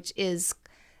anti-Semitism, which is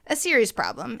a serious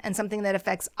problem and something that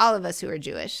affects all of us who are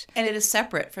Jewish. And it is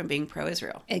separate from being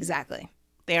pro-Israel. Exactly.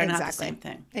 They are not the same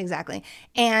thing. Exactly.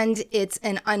 And it's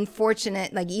an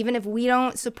unfortunate, like, even if we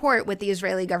don't support what the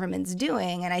Israeli government's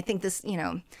doing, and I think this,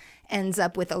 ends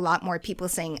up with a lot more people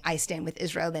saying, I stand with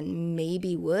Israel than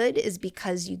maybe would, is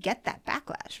because you get that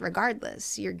backlash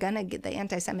regardless. You're going to get, the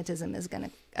anti-Semitism is going to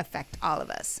affect all of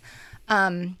us.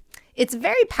 It's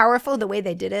very powerful the way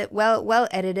they did it, well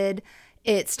edited.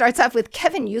 It starts off with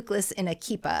Kevin Youkilis in a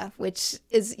kippah, which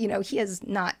is, he has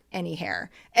not any hair.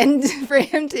 And for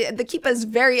him the kippah is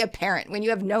very apparent. When you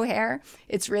have no hair,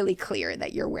 it's really clear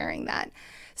that you're wearing that.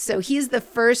 So he's the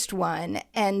first one,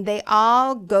 and they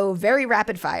all go very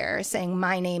rapid fire saying,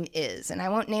 my name is, and I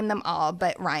won't name them all,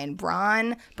 but Ryan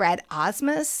Braun, Brad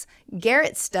Osmus,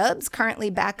 Garrett Stubbs,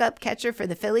 currently backup catcher for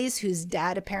the Phillies, whose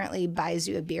dad apparently buys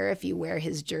you a beer if you wear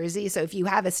his jersey. So if you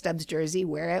have a Stubbs jersey,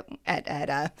 wear it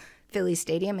at Philly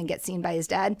Stadium and get seen by his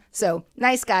dad. So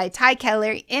nice guy, Ty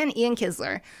Keller and Ian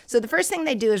Kisler. So the first thing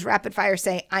they do is rapid fire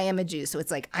say, I am a Jew. So it's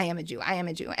like, I am a Jew, I am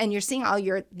a Jew. And you're seeing all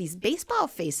these baseball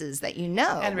faces that you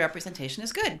know. And representation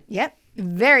is good. Yep.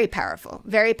 Very powerful.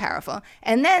 Very powerful.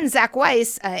 And then Zach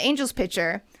Weiss, Angels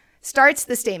pitcher, starts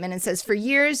the statement and says, for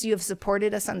years you have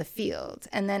supported us on the field.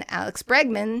 And then Alex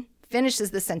Bregman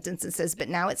finishes the sentence and says, but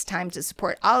now it's time to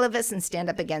support all of us and stand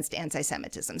up against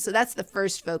anti-Semitism. So that's the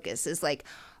first focus, is like,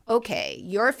 okay,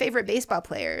 your favorite baseball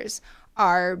players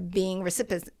are being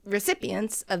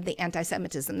recipients of the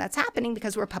anti-Semitism that's happening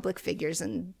because we're public figures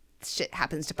and shit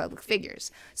happens to public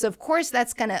figures. So of course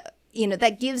that's going to,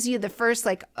 that gives you the first,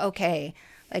 like, okay,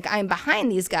 like, I'm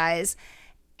behind these guys.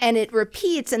 And it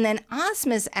repeats, and then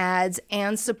Osmus adds,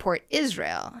 and support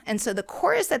Israel. And so the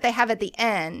chorus that they have at the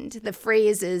end, the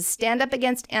phrase is, stand up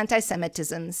against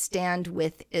anti-Semitism, stand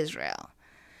with Israel.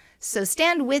 So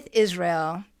stand with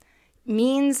Israel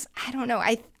means, I don't know,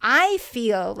 I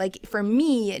feel like for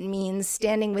me it means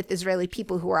standing with Israeli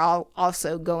people who are all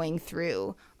also going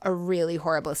through a really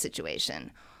horrible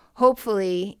situation.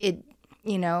 Hopefully it,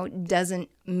 doesn't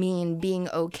mean being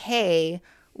okay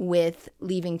with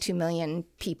leaving 2 million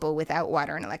people without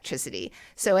water and electricity.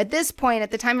 So at this point,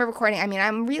 at the time of recording,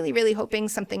 I'm really, really hoping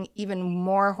something even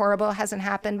more horrible hasn't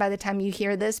happened by the time you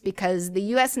hear this, because the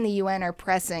U.S. and the UN are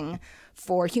pressing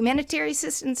for humanitarian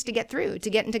assistance to get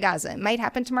into Gaza. It might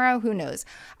happen tomorrow, who knows.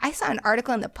 I saw an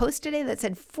article in the Post today that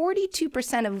said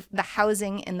 42% of the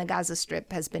housing in the Gaza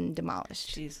Strip has been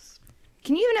demolished. Jesus.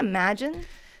 Can you even imagine?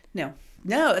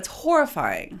 No, it's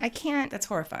horrifying. I can't. That's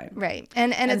horrifying. Right.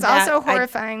 And it's also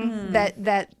horrifying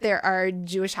that there are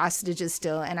Jewish hostages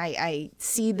still. And I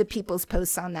see the people's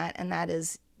posts on that. And that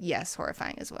is, yes,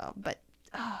 horrifying as well. But,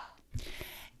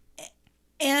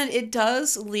 And it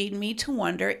does lead me to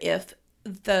wonder if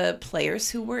the players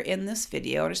who were in this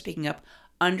video and are speaking up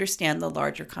understand the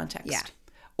larger context. Yeah.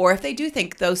 Or if they do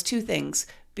think those two things,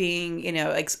 being,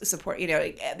 like support,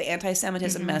 the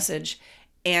anti-Semitism message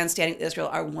and standing with Israel,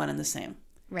 are one and the same.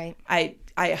 Right.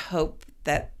 I hope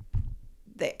that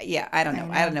I don't know.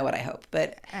 I don't know what I hope,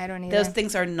 but I don't either. Those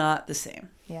things are not the same.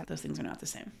 Yeah. Those things are not the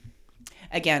same.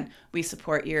 Again, we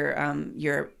support your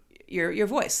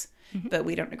voice, but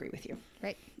we don't agree with you.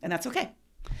 Right. And that's okay.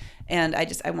 And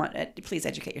I want please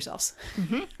educate yourselves.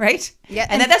 Right? Yeah.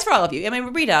 And that's for all of you.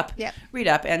 Read up. Yeah. Read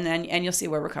up, and you'll see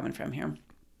where we're coming from here.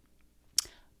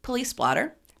 Police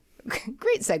splatter.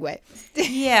 Great segue.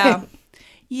 Yeah.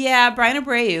 Yeah, Brian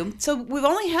Abreu. So we've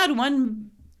only had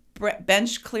one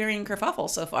bench clearing kerfuffle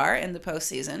so far in the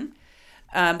postseason.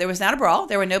 There was not a brawl.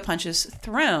 There were no punches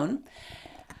thrown.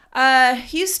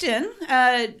 Houston,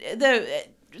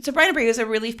 so Brian Abreu is a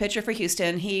relief pitcher for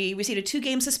Houston. He received a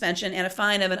 2-game suspension and a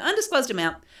fine of an undisclosed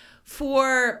amount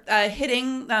for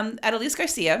hitting Adolis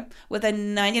Garcia with a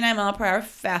 99-mile-per-hour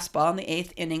fastball in the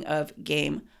 8th inning of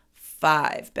Game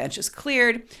 5. Bench is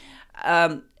cleared.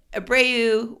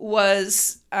 Abreu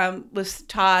was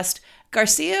tossed.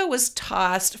 Garcia was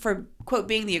tossed for quote,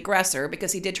 being the aggressor,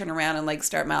 because he did turn around and like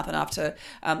start mouthing off to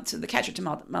the catcher, to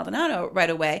Maldonado right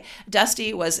away.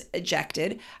 Dusty was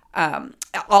ejected.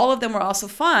 All of them were also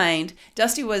fined.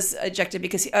 Dusty was ejected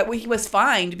because he was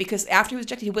fined because after he was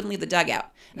ejected, he wouldn't leave the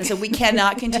dugout. And so we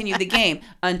cannot continue the game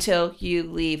until you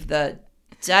leave the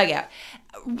dugout.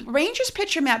 Rangers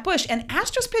pitcher Matt Bush and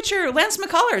Astros pitcher Lance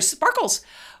McCullers, Sparkles,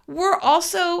 were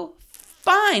also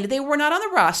fined. They were not on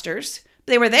the rosters.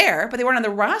 They were there, but they weren't on the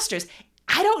rosters.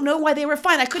 I don't know why they were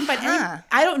fined. I couldn't find any.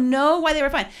 I don't know why they were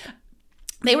fined.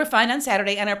 They were fined on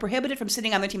Saturday and are prohibited from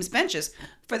sitting on their team's benches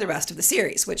for the rest of the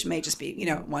series, which may just be,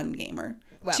 one game or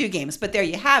two games. But there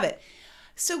you have it.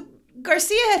 So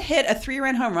Garcia had hit a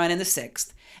 3-run home run in the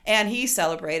 6th, and he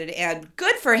celebrated, and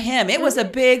good for him. It was a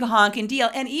big honking deal.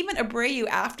 And even Abreu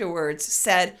afterwards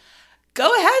said,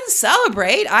 go ahead and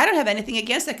celebrate. I don't have anything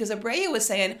against that, because Abreu was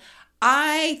saying,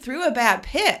 I threw a bad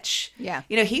pitch. Yeah.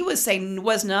 He was saying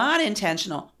was not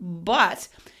intentional, but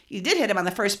he did hit him on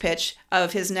the first pitch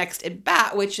of his next at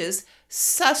bat, which is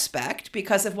suspect,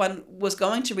 because if one was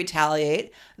going to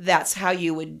retaliate, that's how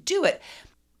you would do it.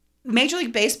 Major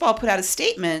League Baseball put out a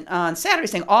statement on Saturday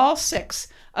saying all 6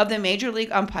 of the Major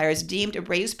League umpires deemed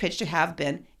Abreu's pitch to have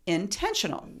been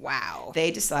intentional. Wow. They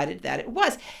decided that it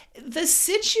was. The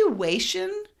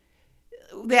situation,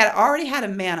 they had already had a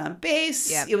man on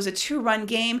base. Yep. It was a 2-run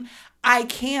game. I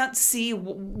can't see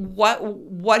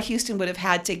what Houston would have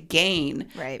had to gain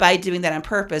by doing that on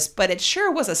purpose, but it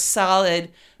sure was a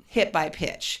solid hit by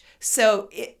pitch. So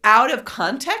out of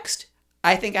context,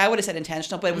 I think I would have said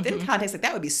intentional, but within context, like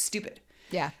that would be stupid.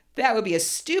 Yeah. That would be a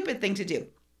stupid thing to do.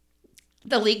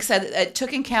 The league said it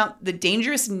took into account the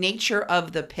dangerous nature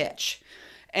of the pitch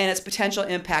and its potential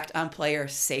impact on player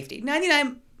safety.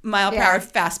 99-mile-per-hour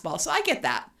fastball, so I get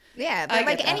that. Yeah, but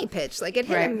like any pitch, like it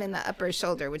hit him in the upper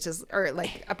shoulder, or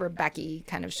like upper backy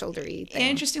kind of shouldery thing.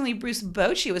 Interestingly, Bruce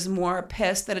Bochy was more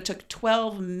pissed that it took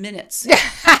 12 minutes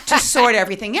to sort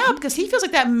everything out, because he feels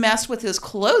like that messed with his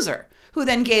closer, who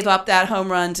then gave up that home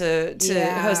run to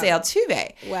Jose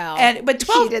Altuve. Well, but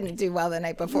 12, he didn't do well the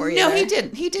night before either. No, he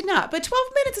didn't. He did not. But 12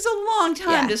 minutes is a long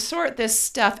time to sort this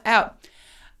stuff out.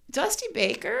 Dusty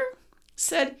Baker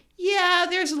said, yeah,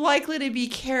 there's likely to be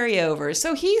carryover.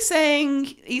 So he's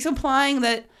implying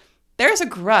that there's a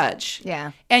grudge.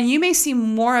 Yeah. And you may see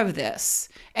more of this.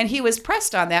 And he was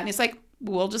pressed on that. And he's like,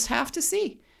 we'll just have to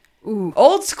see. Ooh.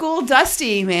 Old school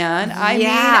Dusty, man. I mean,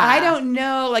 I don't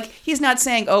know. Like, he's not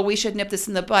saying, oh, we should nip this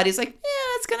in the bud. He's like,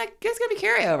 yeah, it's gonna be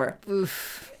carryover.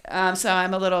 Oof. So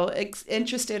I'm a little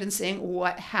interested in seeing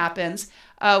what happens.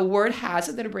 Word has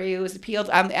it that Abreu was appealed.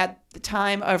 At the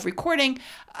time of recording,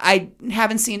 I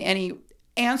haven't seen any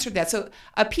answer to that. So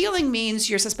appealing means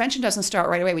your suspension doesn't start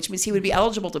right away, which means he would be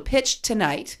eligible to pitch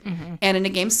tonight and in a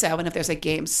Game 7, if there's a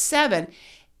Game 7.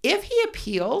 If he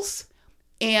appeals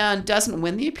and doesn't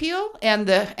win the appeal and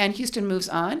Houston moves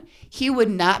on, he would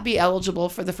not be eligible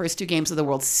for the first 2 games of the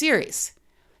World Series,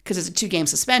 because it's a 2-game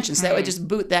suspension. So that would just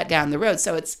boot that down the road.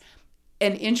 So it's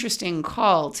an interesting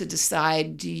call to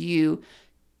decide, do you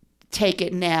take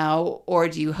it now, or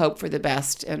do you hope for the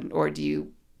best, or do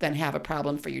you then have a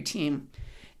problem for your team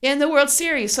in the World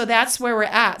Series? So that's where we're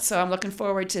at. So I'm looking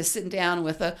forward to sitting down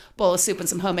with a bowl of soup and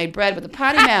some homemade bread with a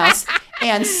potty mouse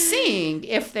and seeing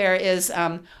if there is,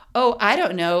 any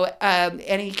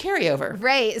carryover.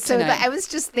 Right. So I was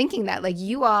just thinking that, like,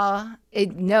 you all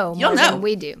know more than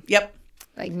we do. Yep.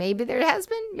 Like, maybe there has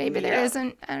been, maybe there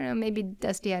isn't. I don't know. Maybe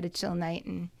Dusty had a chill night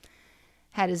and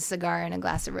had his cigar and a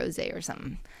glass of rosé or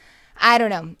something. I don't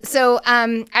know. So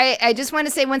I just want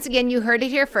to say once again, you heard it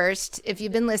here first. If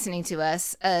you've been listening to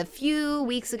us, a few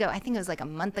weeks ago, I think it was like a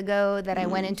month ago, that I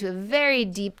went into a very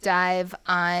deep dive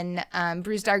on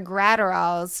Brusdar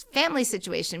Graterol's family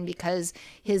situation, because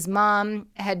his mom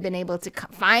had been able to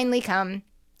finally come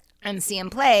and see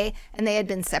him play, and they had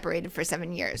been separated for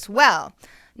 7 years. Well,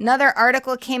 another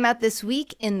article came out this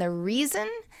week in The Reason.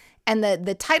 And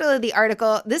the title of the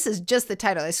article, this is just the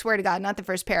title, I swear to God, not the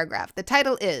first paragraph. The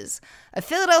title is, "A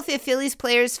Philadelphia Phillies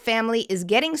player's family is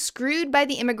getting screwed by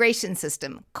the immigration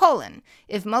system, :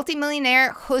 If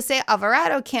multimillionaire Jose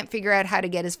Alvarado can't figure out how to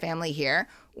get his family here,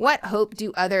 what hope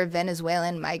do other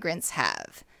Venezuelan migrants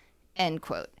have?" End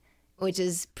quote. Which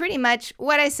is pretty much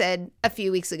what I said a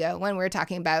few weeks ago when we were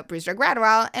talking about Brusdar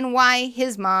Graterol and why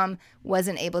his mom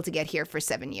wasn't able to get here for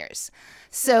 7 years.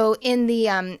 So in the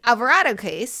Alvarado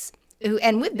case,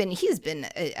 he's been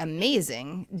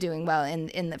amazing, doing well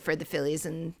for the Phillies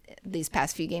in these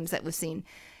past few games that we've seen.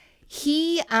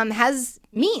 He has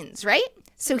means, right?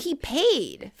 So he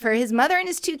paid for his mother and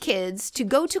his 2 kids to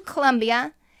go to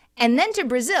Colombia and then to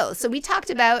Brazil. So I talked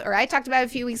about a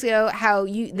few weeks ago how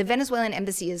the Venezuelan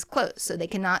embassy is closed, so they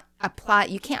cannot apply.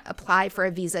 You can't apply for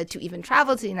a visa to even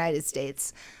travel to the United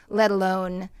States, let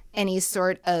alone any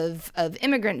sort of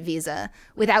immigrant visa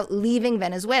without leaving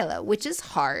Venezuela, which is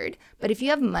hard. But if you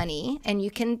have money and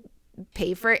you can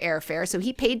pay for airfare, so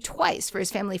he paid twice for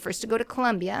his family, first to go to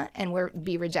Colombia and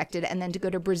be rejected, and then to go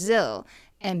to Brazil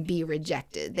and be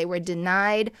rejected. They were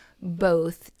denied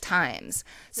both times.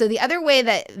 So the other way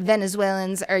that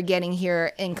Venezuelans are getting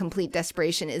here in complete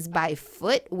desperation is by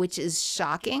foot, which is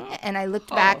shocking. And I looked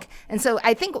back, and so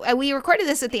I think we recorded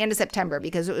this at the end of September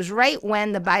because it was right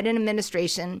when the Biden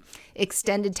administration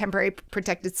extended temporary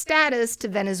protected status to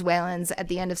Venezuelans at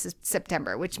the end of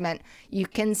September, which meant you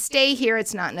can stay here.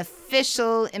 It's not an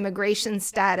official immigration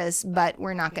status, but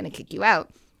we're not going to kick you out.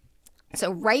 So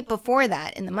right before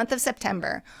that, in the month of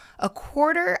September, a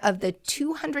quarter of the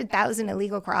 200,000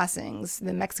 illegal crossings,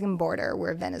 the Mexican border,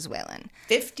 were Venezuelan.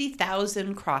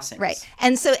 50,000 crossings. Right.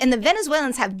 And the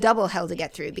Venezuelans have double hell to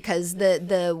get through because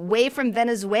the way from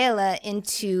Venezuela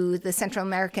into the Central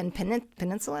American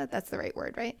Peninsula, that's the right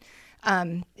word, right?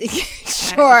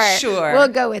 Sure. We'll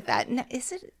go with that. No,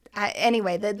 is it?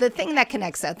 Anyway, the thing that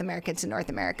connects South America to North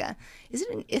America, is it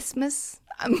an isthmus?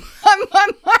 I'm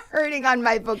hurting on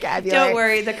my vocabulary. Don't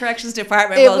worry, the corrections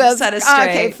department will set us straight.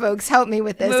 Okay, folks, help me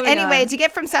with this. Moving anyway, on. To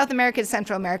get from South America to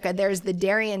Central America, there's the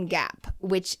Darien Gap,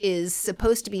 which is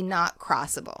supposed to be not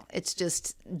crossable. It's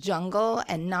just jungle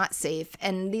and not safe.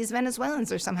 And these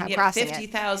Venezuelans are somehow crossing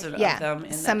 50,000 it. of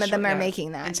them. Some of them are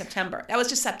making that. In September. That was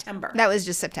just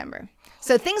September.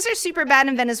 So things are super bad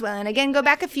in Venezuela. And again, go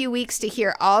back a few weeks to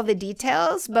hear all the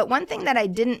details. But one thing that I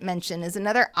didn't mention is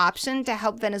another option to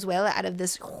help Venezuela out of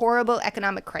this horrible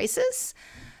economic crisis,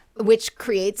 which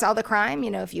creates all the crime. You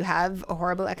know, if you have a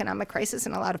horrible economic crisis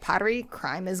and a lot of pottery,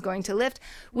 crime is going to lift,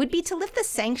 would be to lift the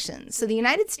sanctions. So the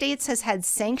United States has had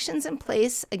sanctions in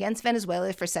place against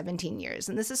Venezuela for 17 years.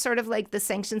 And this is sort of like the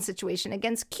sanctions situation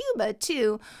against Cuba,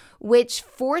 too, which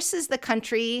forces the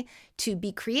country to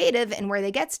be creative in where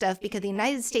they get stuff because the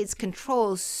United States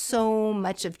controls so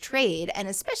much of trade. And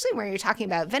especially where you're talking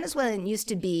about Venezuela used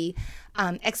to be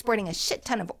exporting a shit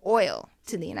ton of oil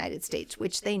to the United States,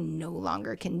 which they no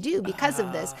longer can do because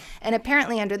of this. And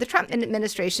apparently under the Trump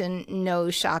administration, no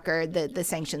shocker, the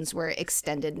sanctions were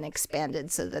extended and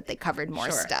expanded so that they covered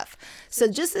more stuff. So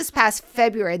just this past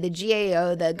February, the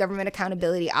GAO, the Government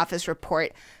Accountability Office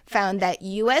report, found that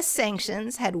U.S.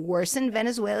 sanctions had worsened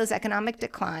Venezuela's economic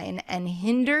decline and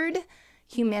hindered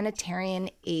humanitarian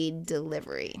aid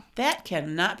delivery. That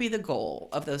cannot be the goal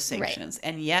of those sanctions. Right.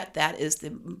 And yet that is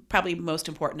the probably most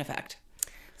important effect.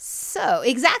 So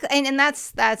exactly. And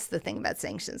that's the thing about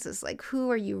sanctions is like, who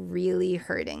are you really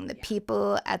hurting? The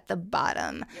people at the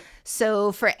bottom. Yep.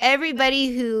 So for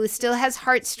everybody who still has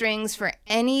heartstrings, for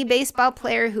any baseball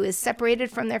player who is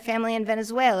separated from their family in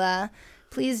Venezuela,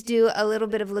 please do a little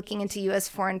bit of looking into U.S.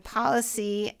 foreign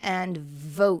policy and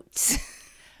vote.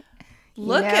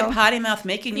 Look at Potty Mouth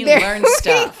making you learn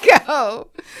stuff. There we go.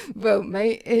 Vote.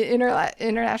 My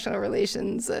international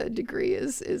relations degree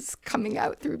is coming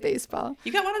out through baseball.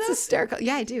 You got one of those? It's hysterical.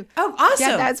 Yeah, I do. Oh, awesome.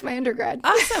 Yeah, that's my undergrad.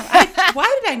 Awesome.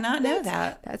 Why did I not know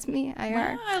that? That's me, IR.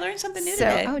 Wow, I learned something new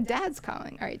today. Oh, Dad's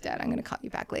calling. All right, Dad, I'm going to call you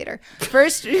back later.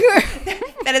 First,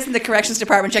 that isn't the corrections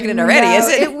department checking in already, is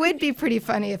it? It would be pretty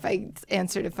funny if I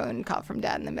answered a phone call from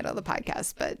Dad in the middle of the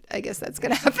podcast, but I guess that's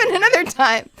going to happen another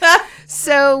time.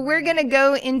 So we're going to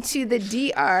go into the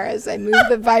DR as I move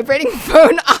the vibrating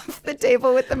phone off the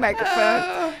table with the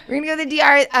microphone. We're going to go to the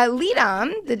DR.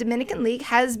 LIDOM, the Dominican League,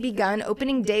 has begun.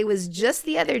 Opening day was just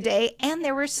the other day, and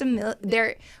there was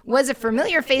a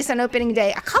familiar face on opening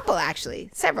day. A couple, actually.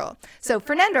 Several. So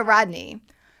Fernando Rodney,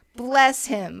 bless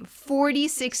him,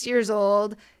 46 years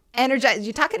old.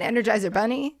 You talking Energizer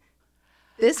Bunny?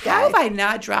 This guy. How have I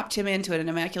not dropped him into an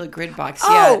immaculate grid box yet?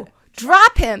 Oh,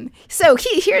 drop him. So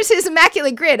here's his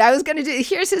immaculate grid.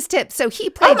 Here's his tip. So he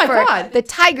played for the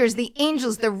Tigers, the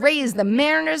Angels, the Rays, the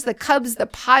Mariners, the Cubs, the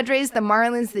Padres, the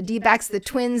Marlins, the D-backs, the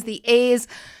Twins, the A's,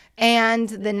 and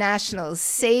the Nationals.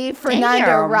 Save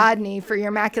Fernando Rodney for your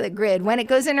immaculate grid. When it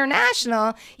goes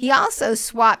international, he also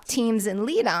swapped teams in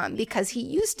LIDOM because he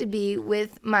used to be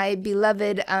with my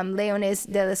beloved Leones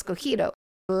del Escogido.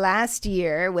 Last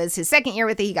year was his second year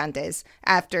with the Gigantes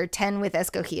after 10 with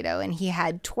Escogido, and he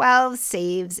had 12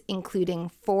 saves, including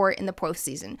 4 in the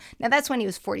postseason. Now, that's when he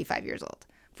was 45 years old.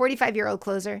 45-year-old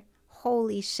closer.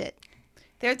 Holy shit.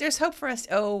 There's hope for us.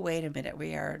 Oh, wait a minute.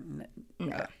 We're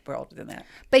older than that.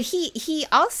 But he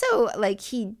also,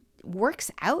 he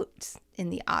works out in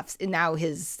the off, now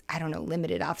his,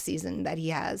 limited off season that he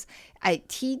has.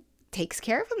 He takes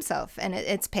care of himself, and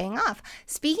it's paying off.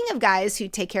 Speaking of guys who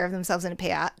take care of themselves and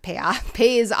it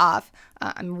pays off,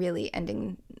 I'm really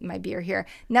ending my beer here.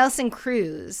 Nelson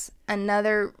Cruz,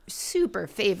 another super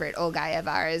favorite old guy of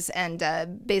ours and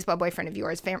baseball boyfriend of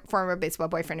yours, former baseball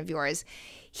boyfriend of yours.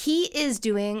 He is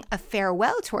doing a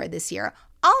farewell tour this year,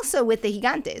 also with the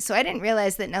Gigantes. So I didn't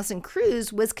realize that Nelson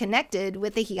Cruz was connected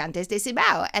with the Gigantes de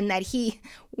Cibao and that he,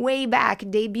 way back,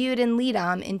 debuted in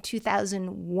Lidom in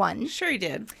 2001. Sure he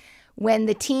did. When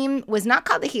the team was not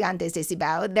called the Gigantes de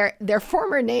Cibao, their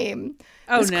former name,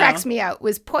 cracks me out,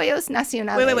 was Pollos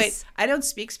Nacionales. Wait. I don't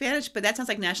speak Spanish, but that sounds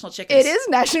like National Chickens. It is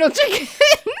National Chickens.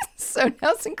 So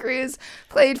Nelson Cruz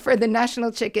played for the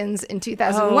National Chickens in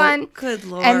 2001. Oh, good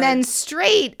Lord. And then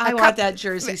straight. I want that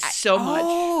jersey so much.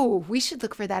 Oh, we should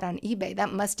look for that on eBay.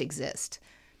 That must exist.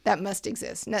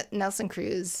 Nelson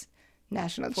Cruz,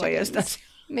 National Chickens.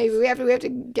 Maybe we have to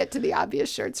get to the obvious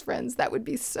shirts, friends. That would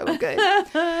be so good.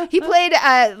 He played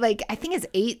I think it's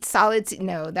 8 solid.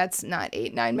 No, that's not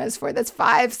 8. 9 minus 4. That's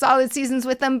 5 solid seasons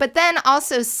with them. But then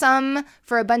also some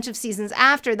for a bunch of seasons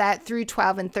after that through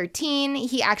 12 and 13.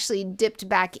 He actually dipped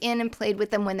back in and played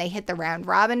with them when they hit the round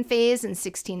robin phase in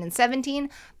 16 and 17.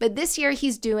 But this year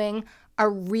he's doing a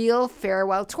real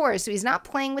farewell tour. So he's not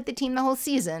playing with the team the whole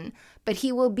season, but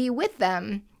he will be with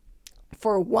them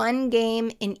for one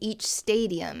game in each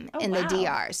stadium in the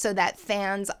DR, so that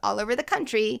fans all over the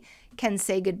country can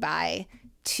say goodbye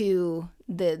to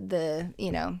the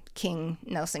King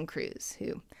Nelson Cruz,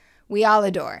 who we all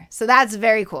adore. So that's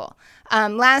very cool.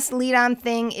 Last lead-on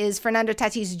thing is Fernando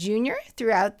Tatis Jr.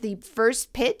 throughout the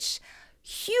first pitch.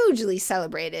 Hugely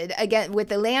celebrated again with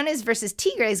the Leones versus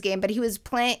Tigres game, but he was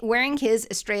wearing his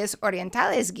Estrellas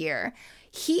Orientales gear.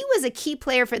 He was a key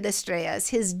player for the Estrellas.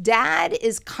 His dad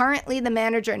is currently the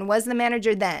manager and was the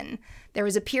manager then. There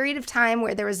was a period of time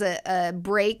where there was a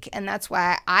break, and that's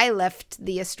why I left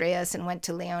the Estrellas and went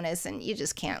to Leones, and you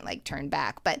just can't turn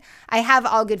back. But I have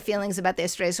all good feelings about the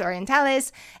Estrellas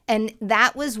Orientales, and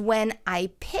that was when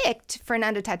I picked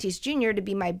Fernando Tatis Jr. to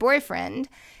be my boyfriend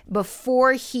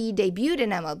before he debuted in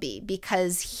MLB,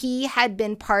 because he had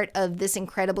been part of this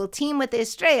incredible team with the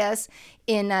Estrellas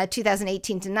in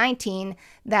 2018 to 19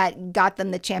 that got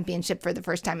them the championship for the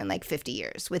first time in 50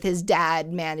 years with his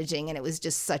dad managing, and it was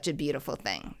just such a beautiful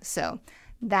thing. So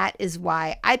that is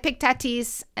why I picked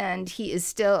Tatis, and he is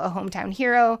still a hometown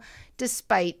hero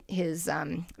despite his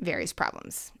various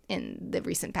problems in the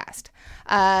recent past.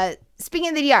 Speaking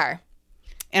of the DR.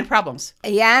 And problems.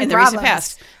 Yeah, and in problems. The recent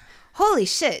past. Holy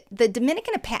shit, the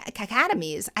Dominican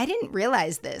academies, I didn't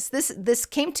realize this. This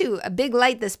came to a big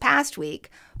light this past week,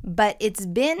 but it's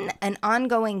been an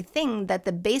ongoing thing that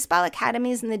the baseball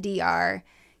academies in the DR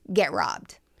get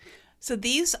robbed. So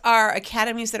these are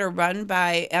academies that are run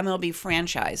by MLB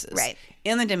franchises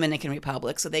in the Dominican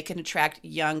Republic, so they can attract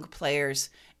young players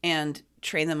and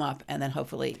train them up and then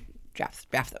hopefully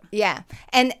draft them. Yeah.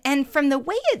 And from the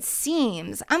way it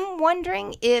seems, I'm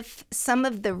wondering if some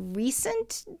of the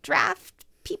recent draft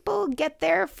people get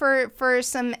there for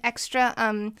some extra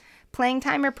playing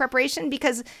time or preparation,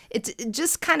 because it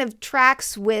just kind of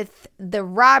tracks with the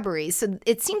robbery. So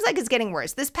it seems like it's getting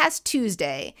worse. This past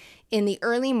Tuesday in the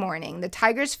early morning, the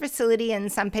Tigers facility in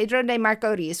San Pedro de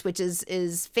Macorís, which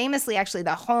is famously actually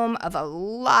the home of a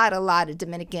lot of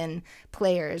Dominican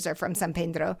players are from San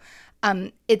Pedro.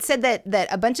 It said that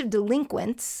a bunch of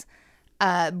delinquents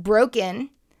broke in,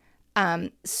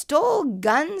 stole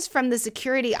guns from the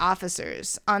security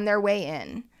officers on their way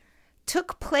in,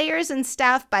 took players and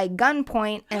staff by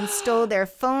gunpoint and stole their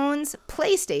phones,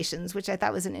 PlayStations, which I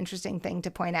thought was an interesting thing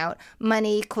to point out,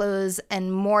 money, clothes,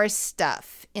 and more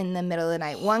stuff in the middle of the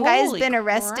night. One guy has been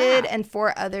arrested and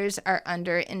 4 others are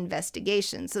under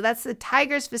investigation. So that's the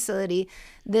Tigers facility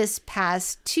this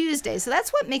past Tuesday. So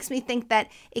that's what makes me think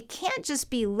that it can't just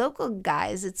be local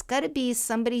guys. It's got to be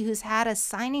somebody who's had a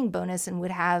signing bonus and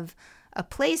would have a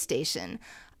PlayStation.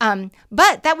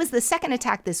 But that was the second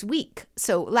attack this week.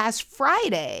 So last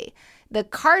Friday, the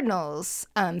Cardinals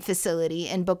facility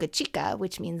in Boca Chica,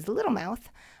 which means Little Mouth,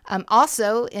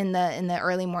 also in the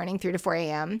early morning, 3 to 4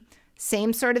 a.m.,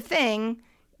 same sort of thing.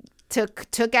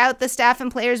 Took out the staff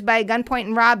and players by gunpoint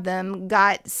and robbed them.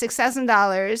 Got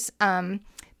 $6,000.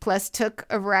 Plus took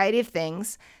a variety of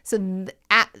things. So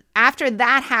after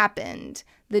that happened,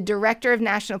 the director of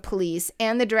National Police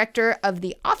and the director of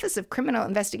the Office of Criminal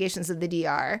Investigations of the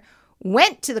DR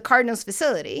went to the Cardinals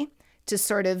facility to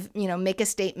sort of, make a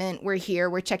statement. We're here.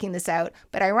 We're checking this out.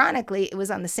 But ironically, it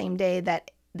was on the same day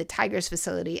that the Tigers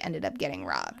facility ended up getting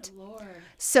robbed. Oh, Lord.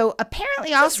 So apparently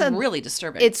That's also really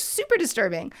disturbing. it's super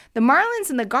disturbing. The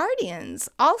Marlins and the Guardians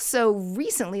also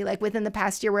recently, like within the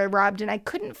past year, were robbed, and I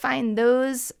couldn't find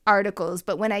those articles.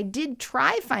 But when I did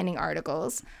try finding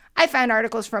articles, I found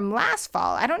articles from last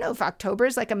fall. I don't know if October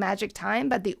is like a magic time,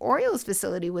 but the Orioles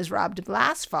facility was robbed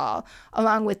last fall,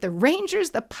 along with the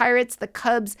Rangers, the Pirates, the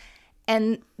Cubs,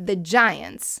 and the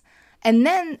Giants. And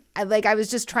then, like, I was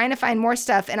just trying to find more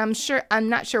stuff, and I'm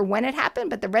not sure when it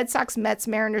happened, but the Red Sox, Mets,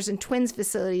 Mariners, and Twins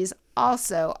facilities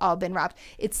also all been robbed.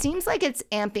 It seems like it's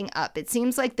amping up. It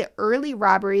seems like the early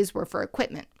robberies were for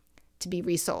equipment to be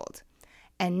resold.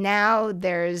 And now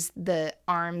there's the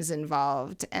arms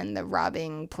involved and the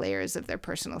robbing players of their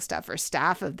personal stuff or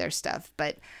staff of their stuff.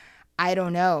 But I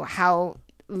don't know how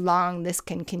long this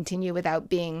can continue without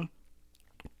being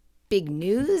big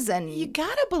news. And you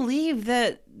gotta believe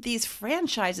that these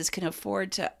franchises can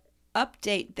afford to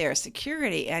update their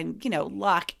security and,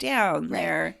 lock down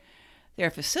their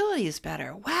facilities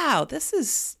better. Wow, this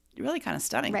is really kind of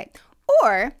stunning. Right.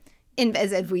 Or,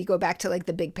 as we go back to like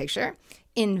the big picture,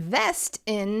 invest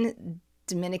in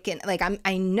Dominican, like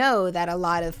I know that a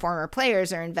lot of former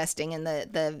players are investing in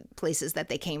the places that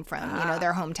they came from,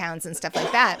 their hometowns and stuff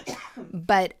like that.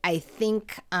 But I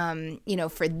think,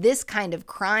 for this kind of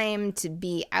crime to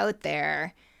be out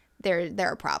there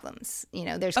are problems.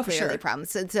 There's clearly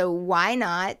problems. So why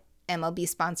not MLB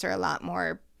sponsor a lot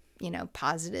more,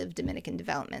 positive Dominican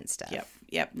development stuff?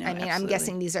 Yep. No, I mean, absolutely. I'm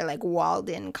guessing these are like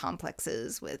walled-in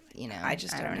complexes with, I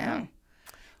just don't know.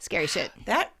 Scary shit.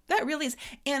 That really is.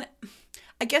 And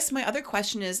I guess my other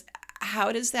question is,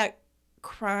 how does that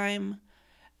crime,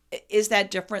 is that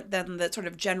different than the sort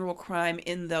of general crime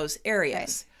in those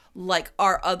areas? Right. Like,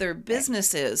 are other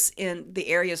businesses in the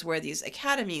areas where these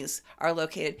academies are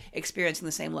located experiencing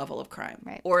the same level of crime?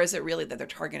 Right. Or is it really that they're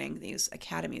targeting these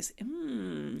academies? I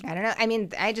don't know. I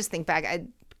mean, I just think back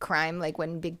crime, like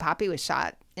when Big Papi was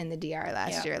shot in the DR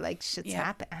last year, like shit's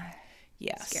happened.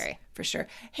 Yes. Scary. For sure.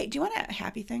 Hey, do you want a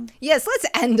happy thing? Yes, let's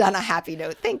end on a happy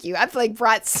note. Thank you. I've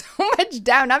brought so much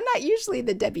down. I'm not usually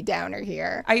the Debbie Downer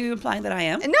here. Are you implying that I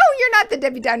am? No, you're not the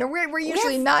Debbie Downer. We're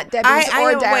usually not Debbies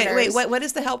or Downers. Wait, what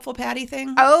is the helpful Patty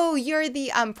thing? Oh, you're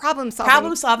the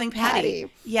problem-solving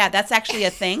Patty. Yeah, that's actually a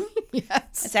thing.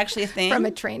 Yes. It's actually a thing. From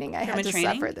a training I had to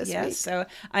suffer this week. So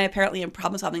I apparently am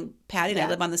problem-solving Patty, and I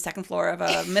live on the second floor of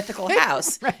a mythical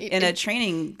house in a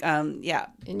training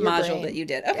module that you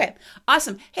did. Okay,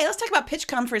 awesome. Hey, let's talk about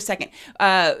PitchCom for a second.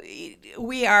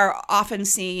 We are often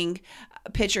seeing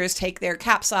pitchers take their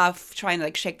caps off, trying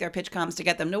to shake their PitchComs to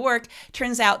get them to work.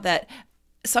 Turns out that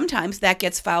sometimes that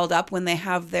gets fouled up when they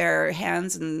have their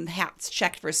hands and hats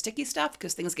checked for sticky stuff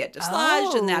because things get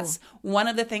dislodged, and that's one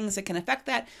of the things that can affect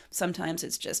that. Sometimes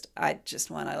it's just, I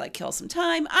just want to kill some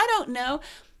time. I don't know.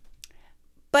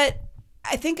 But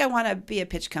I think I want to be a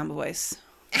PitchCom voice.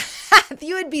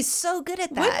 You would be so good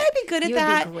at that. Wouldn't I be good at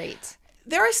that? You would be great.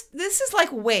 This is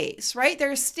like ways, right?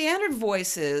 There are standard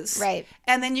voices. Right.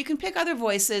 And then you can pick other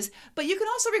voices, but you can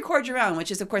also record your own,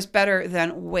 which is, of course, better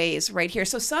than ways right here.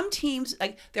 So some teams,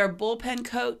 like their bullpen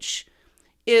coach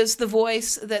is the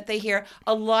voice that they hear.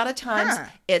 A lot of times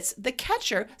it's the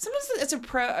catcher. Sometimes it's a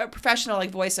professional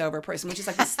voiceover person, which is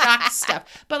the stock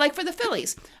stuff. But for the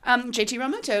Phillies, JT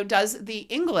Realmuto does the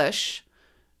English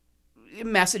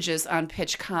messages on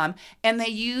PitchCom, and they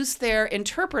use their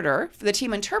interpreter, the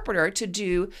team interpreter, to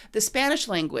do the Spanish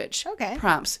language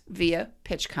prompts via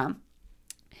PitchCom.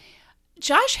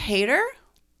 Josh Hader.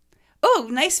 Oh,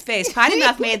 nice face. Potty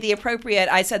Mouth made the appropriate,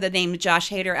 I said the name Josh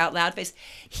Hader out loud face.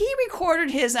 He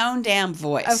recorded his own damn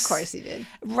voice. Of course he did.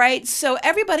 Right? So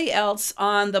everybody else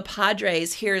on the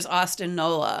Padres hears Austin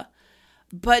Nola.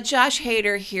 But Josh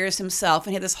Hader hears himself,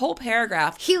 and he had this whole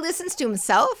paragraph. He listens to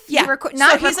himself? Yeah.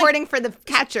 Not recording for the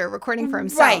catcher, recording for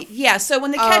himself. Right, yeah. So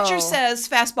when the catcher says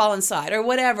fastball inside or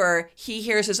whatever, he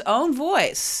hears his own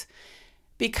voice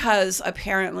because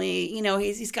apparently,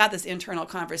 he's got this internal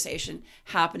conversation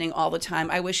happening all the time.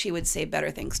 I wish he would say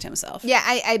better things to himself. Yeah,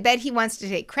 I bet he wants to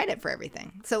take credit for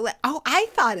everything. So, I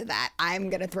thought of that. I'm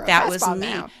going to throw a fastball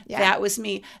now. Yeah. That was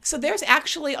me. So there's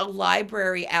actually a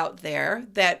library out there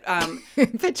that...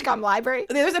 PitchCom library?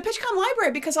 There's a PitchCom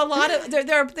library because a lot of...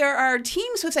 There are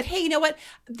teams who have said, hey, you know what?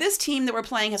 This team that we're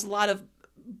playing has a lot of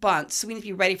bunts, so we need to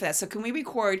be ready for that. So can we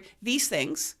record these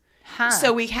things?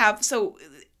 So we have... So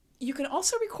you can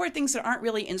also record things that aren't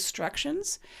really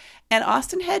instructions. And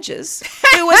Austin Hedges,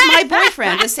 who was my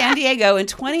boyfriend in San Diego in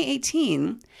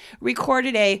 2018,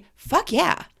 recorded a fuck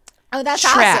yeah. Oh, that's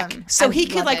track. Awesome. So he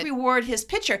could reward his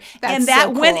pitcher. That's and that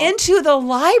so cool. went into the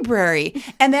library.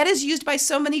 And that is used by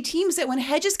so many teams that when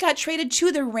Hedges got traded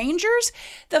to the Rangers,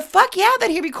 the fuck yeah that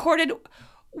he recorded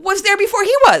was there before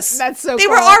he was. That's so They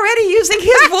cool. were already using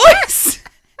his voice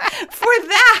for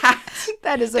that.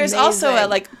 That is There's amazing. also a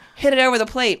like hit it over the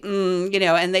plate, and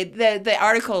the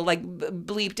article like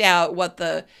bleeped out what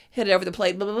the hit it over the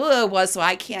plate blah, blah, blah was, so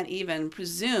I can't even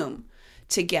presume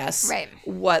to guess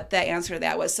what the answer to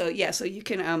that was. So yeah, so you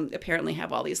can apparently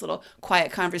have all these little quiet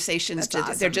conversations.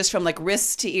 Awesome. They're just from like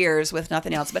wrists to ears with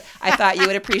nothing else. But I thought you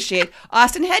would appreciate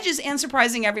Austin Hedges and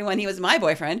surprising everyone he was my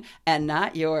boyfriend and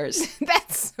not yours.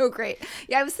 That's so great.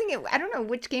 Yeah, I was thinking, I don't know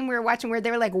which game we were watching where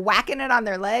they were like whacking it on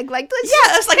their leg. Like,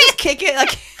 it's like just kick it,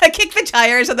 like kick the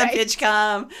tires on the pitch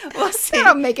come. We'll see.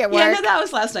 That'll make it work. Yeah, no, that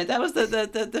was last night. That was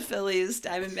the Phillies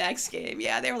Diamondbacks game.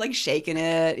 Yeah, they were like shaking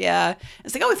it. Yeah,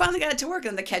 it's like, oh, we finally got it to work,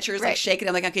 and the catcher's like shaking it.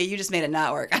 I'm like, okay, you just made it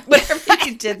not work. Whatever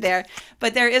you did there.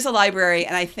 But there is a library,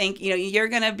 and I think you're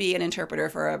going to be an interpreter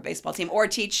for a baseball team or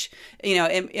teach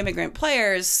immigrant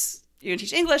players. You're going to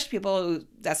teach English to people who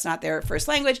that's not their first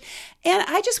language, and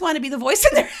I just want to be the voice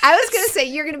in there. I was going to say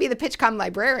you're going to be the PitchCom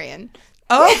librarian.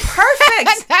 Oh,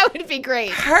 perfect. That would be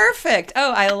great. Perfect.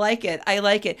 Oh, I like it. I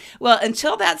like it. Well,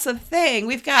 until that's a thing,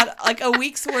 we've got like a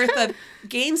week's worth of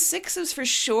game 6s for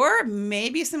sure,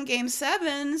 maybe some game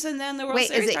 7s, and then the World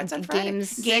Series starts on Friday.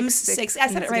 Game 6. I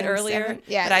said it right earlier. 7?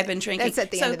 Yeah, but I've been drinking. That's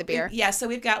at the end of the beer. Yeah, so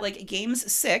we've got like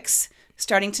games 6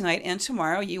 starting tonight and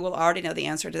tomorrow. You will already know the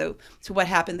answer to what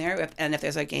happened there, and if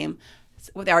there's a game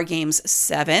with our games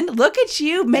 7. Look at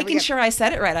you making sure I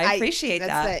said it right. I appreciate that.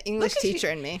 That's the English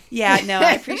teacher in me. Yeah, no,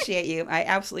 I appreciate you. I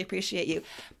absolutely appreciate you.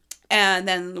 And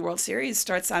then the World Series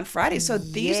starts on Friday. So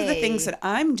these are the things that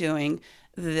I'm doing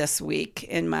this week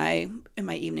in my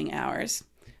evening hours.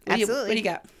 Absolutely. What do you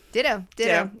got? Ditto.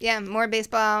 Yeah, more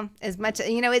baseball. As much,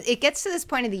 it gets to this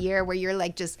point of the year where you're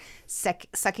like just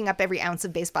sucking up every ounce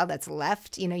of baseball that's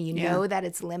left. Know that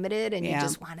it's limited, and you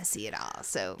just want to see it all.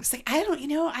 So it's like I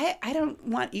don't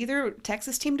want either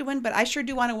Texas team to win, but I sure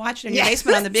do want to watch it in your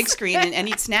basement on the big screen and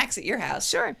eat snacks at your house.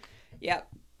 Sure. Yep.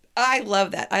 I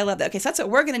love that. Okay, so that's what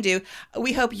we're going to do.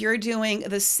 We hope you're doing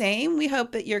the same. We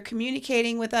hope that you're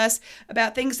communicating with us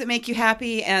about things that make you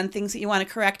happy and things that you want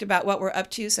to correct about what we're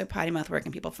up to. So, Potty Mouth, where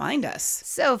can people find us?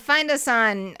 So, find us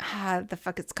on,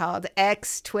 it's called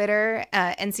X, Twitter,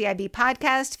 NCIB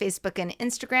Podcast, Facebook, and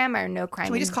Instagram. Our No Crime.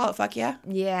 Can we just call it Fuck Yeah?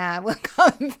 Yeah, we'll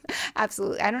call it,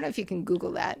 absolutely. I don't know if you can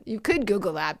Google that. You could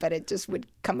Google that, but it just would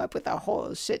come up with a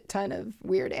whole shit ton of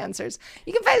weird answers.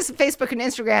 You can find us on Facebook and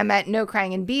Instagram at No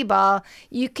Crying and B-Ball.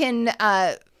 You can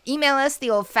email us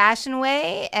the old-fashioned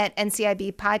way at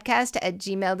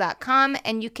ncibpodcast@gmail.com,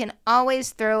 and you can always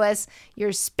throw us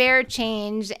your spare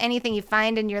change, anything you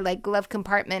find in your glove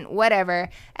compartment, whatever,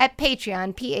 at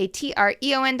Patreon,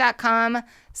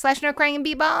 patreon.com/No Crying and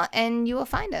B-Ball, and you will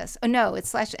find us. Oh, no,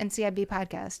 it's /NCIB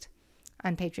Podcast.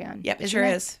 On Patreon. Yep, it sure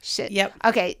is. Shit. Yep.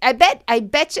 Okay, I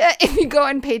bet you if you go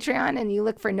on Patreon and you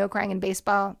look for No Crying in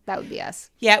Baseball, that would be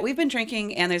us. Yeah, we've been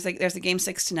drinking, and there's a game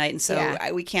 6 tonight, and so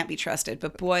we can't be trusted.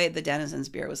 But boy, the Denizens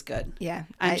beer was good. Yeah,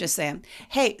 I'm just saying.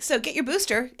 Hey, so get your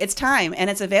booster. It's time, and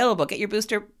it's available. Get your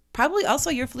booster. Probably also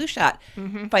your flu shot.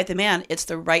 Mm-hmm. Fight the man. It's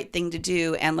the right thing to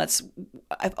do. And if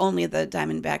only the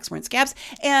Diamondbacks weren't scabs.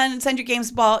 And send your game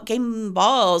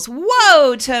balls.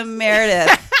 Whoa to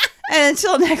Meredith. And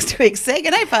until next week, say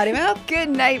goodnight, Potty Mouth. Good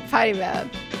night, Potty Mouth.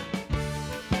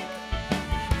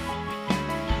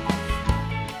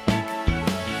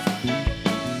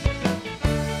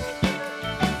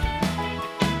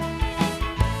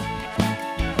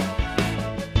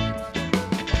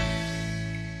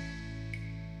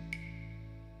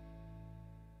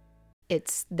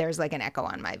 There's like an echo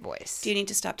on my voice. Do you need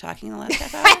to stop talking in the last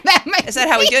half hour? Is that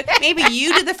how we do it? Maybe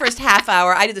you did the first half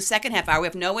hour. I did the second half hour. We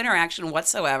have no interaction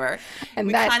whatsoever. And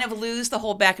we kind of lose the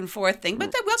whole back and forth thing,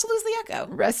 but then we also lose the echo.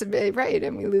 Recipe, right?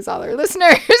 And we lose all our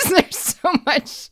listeners. There's so much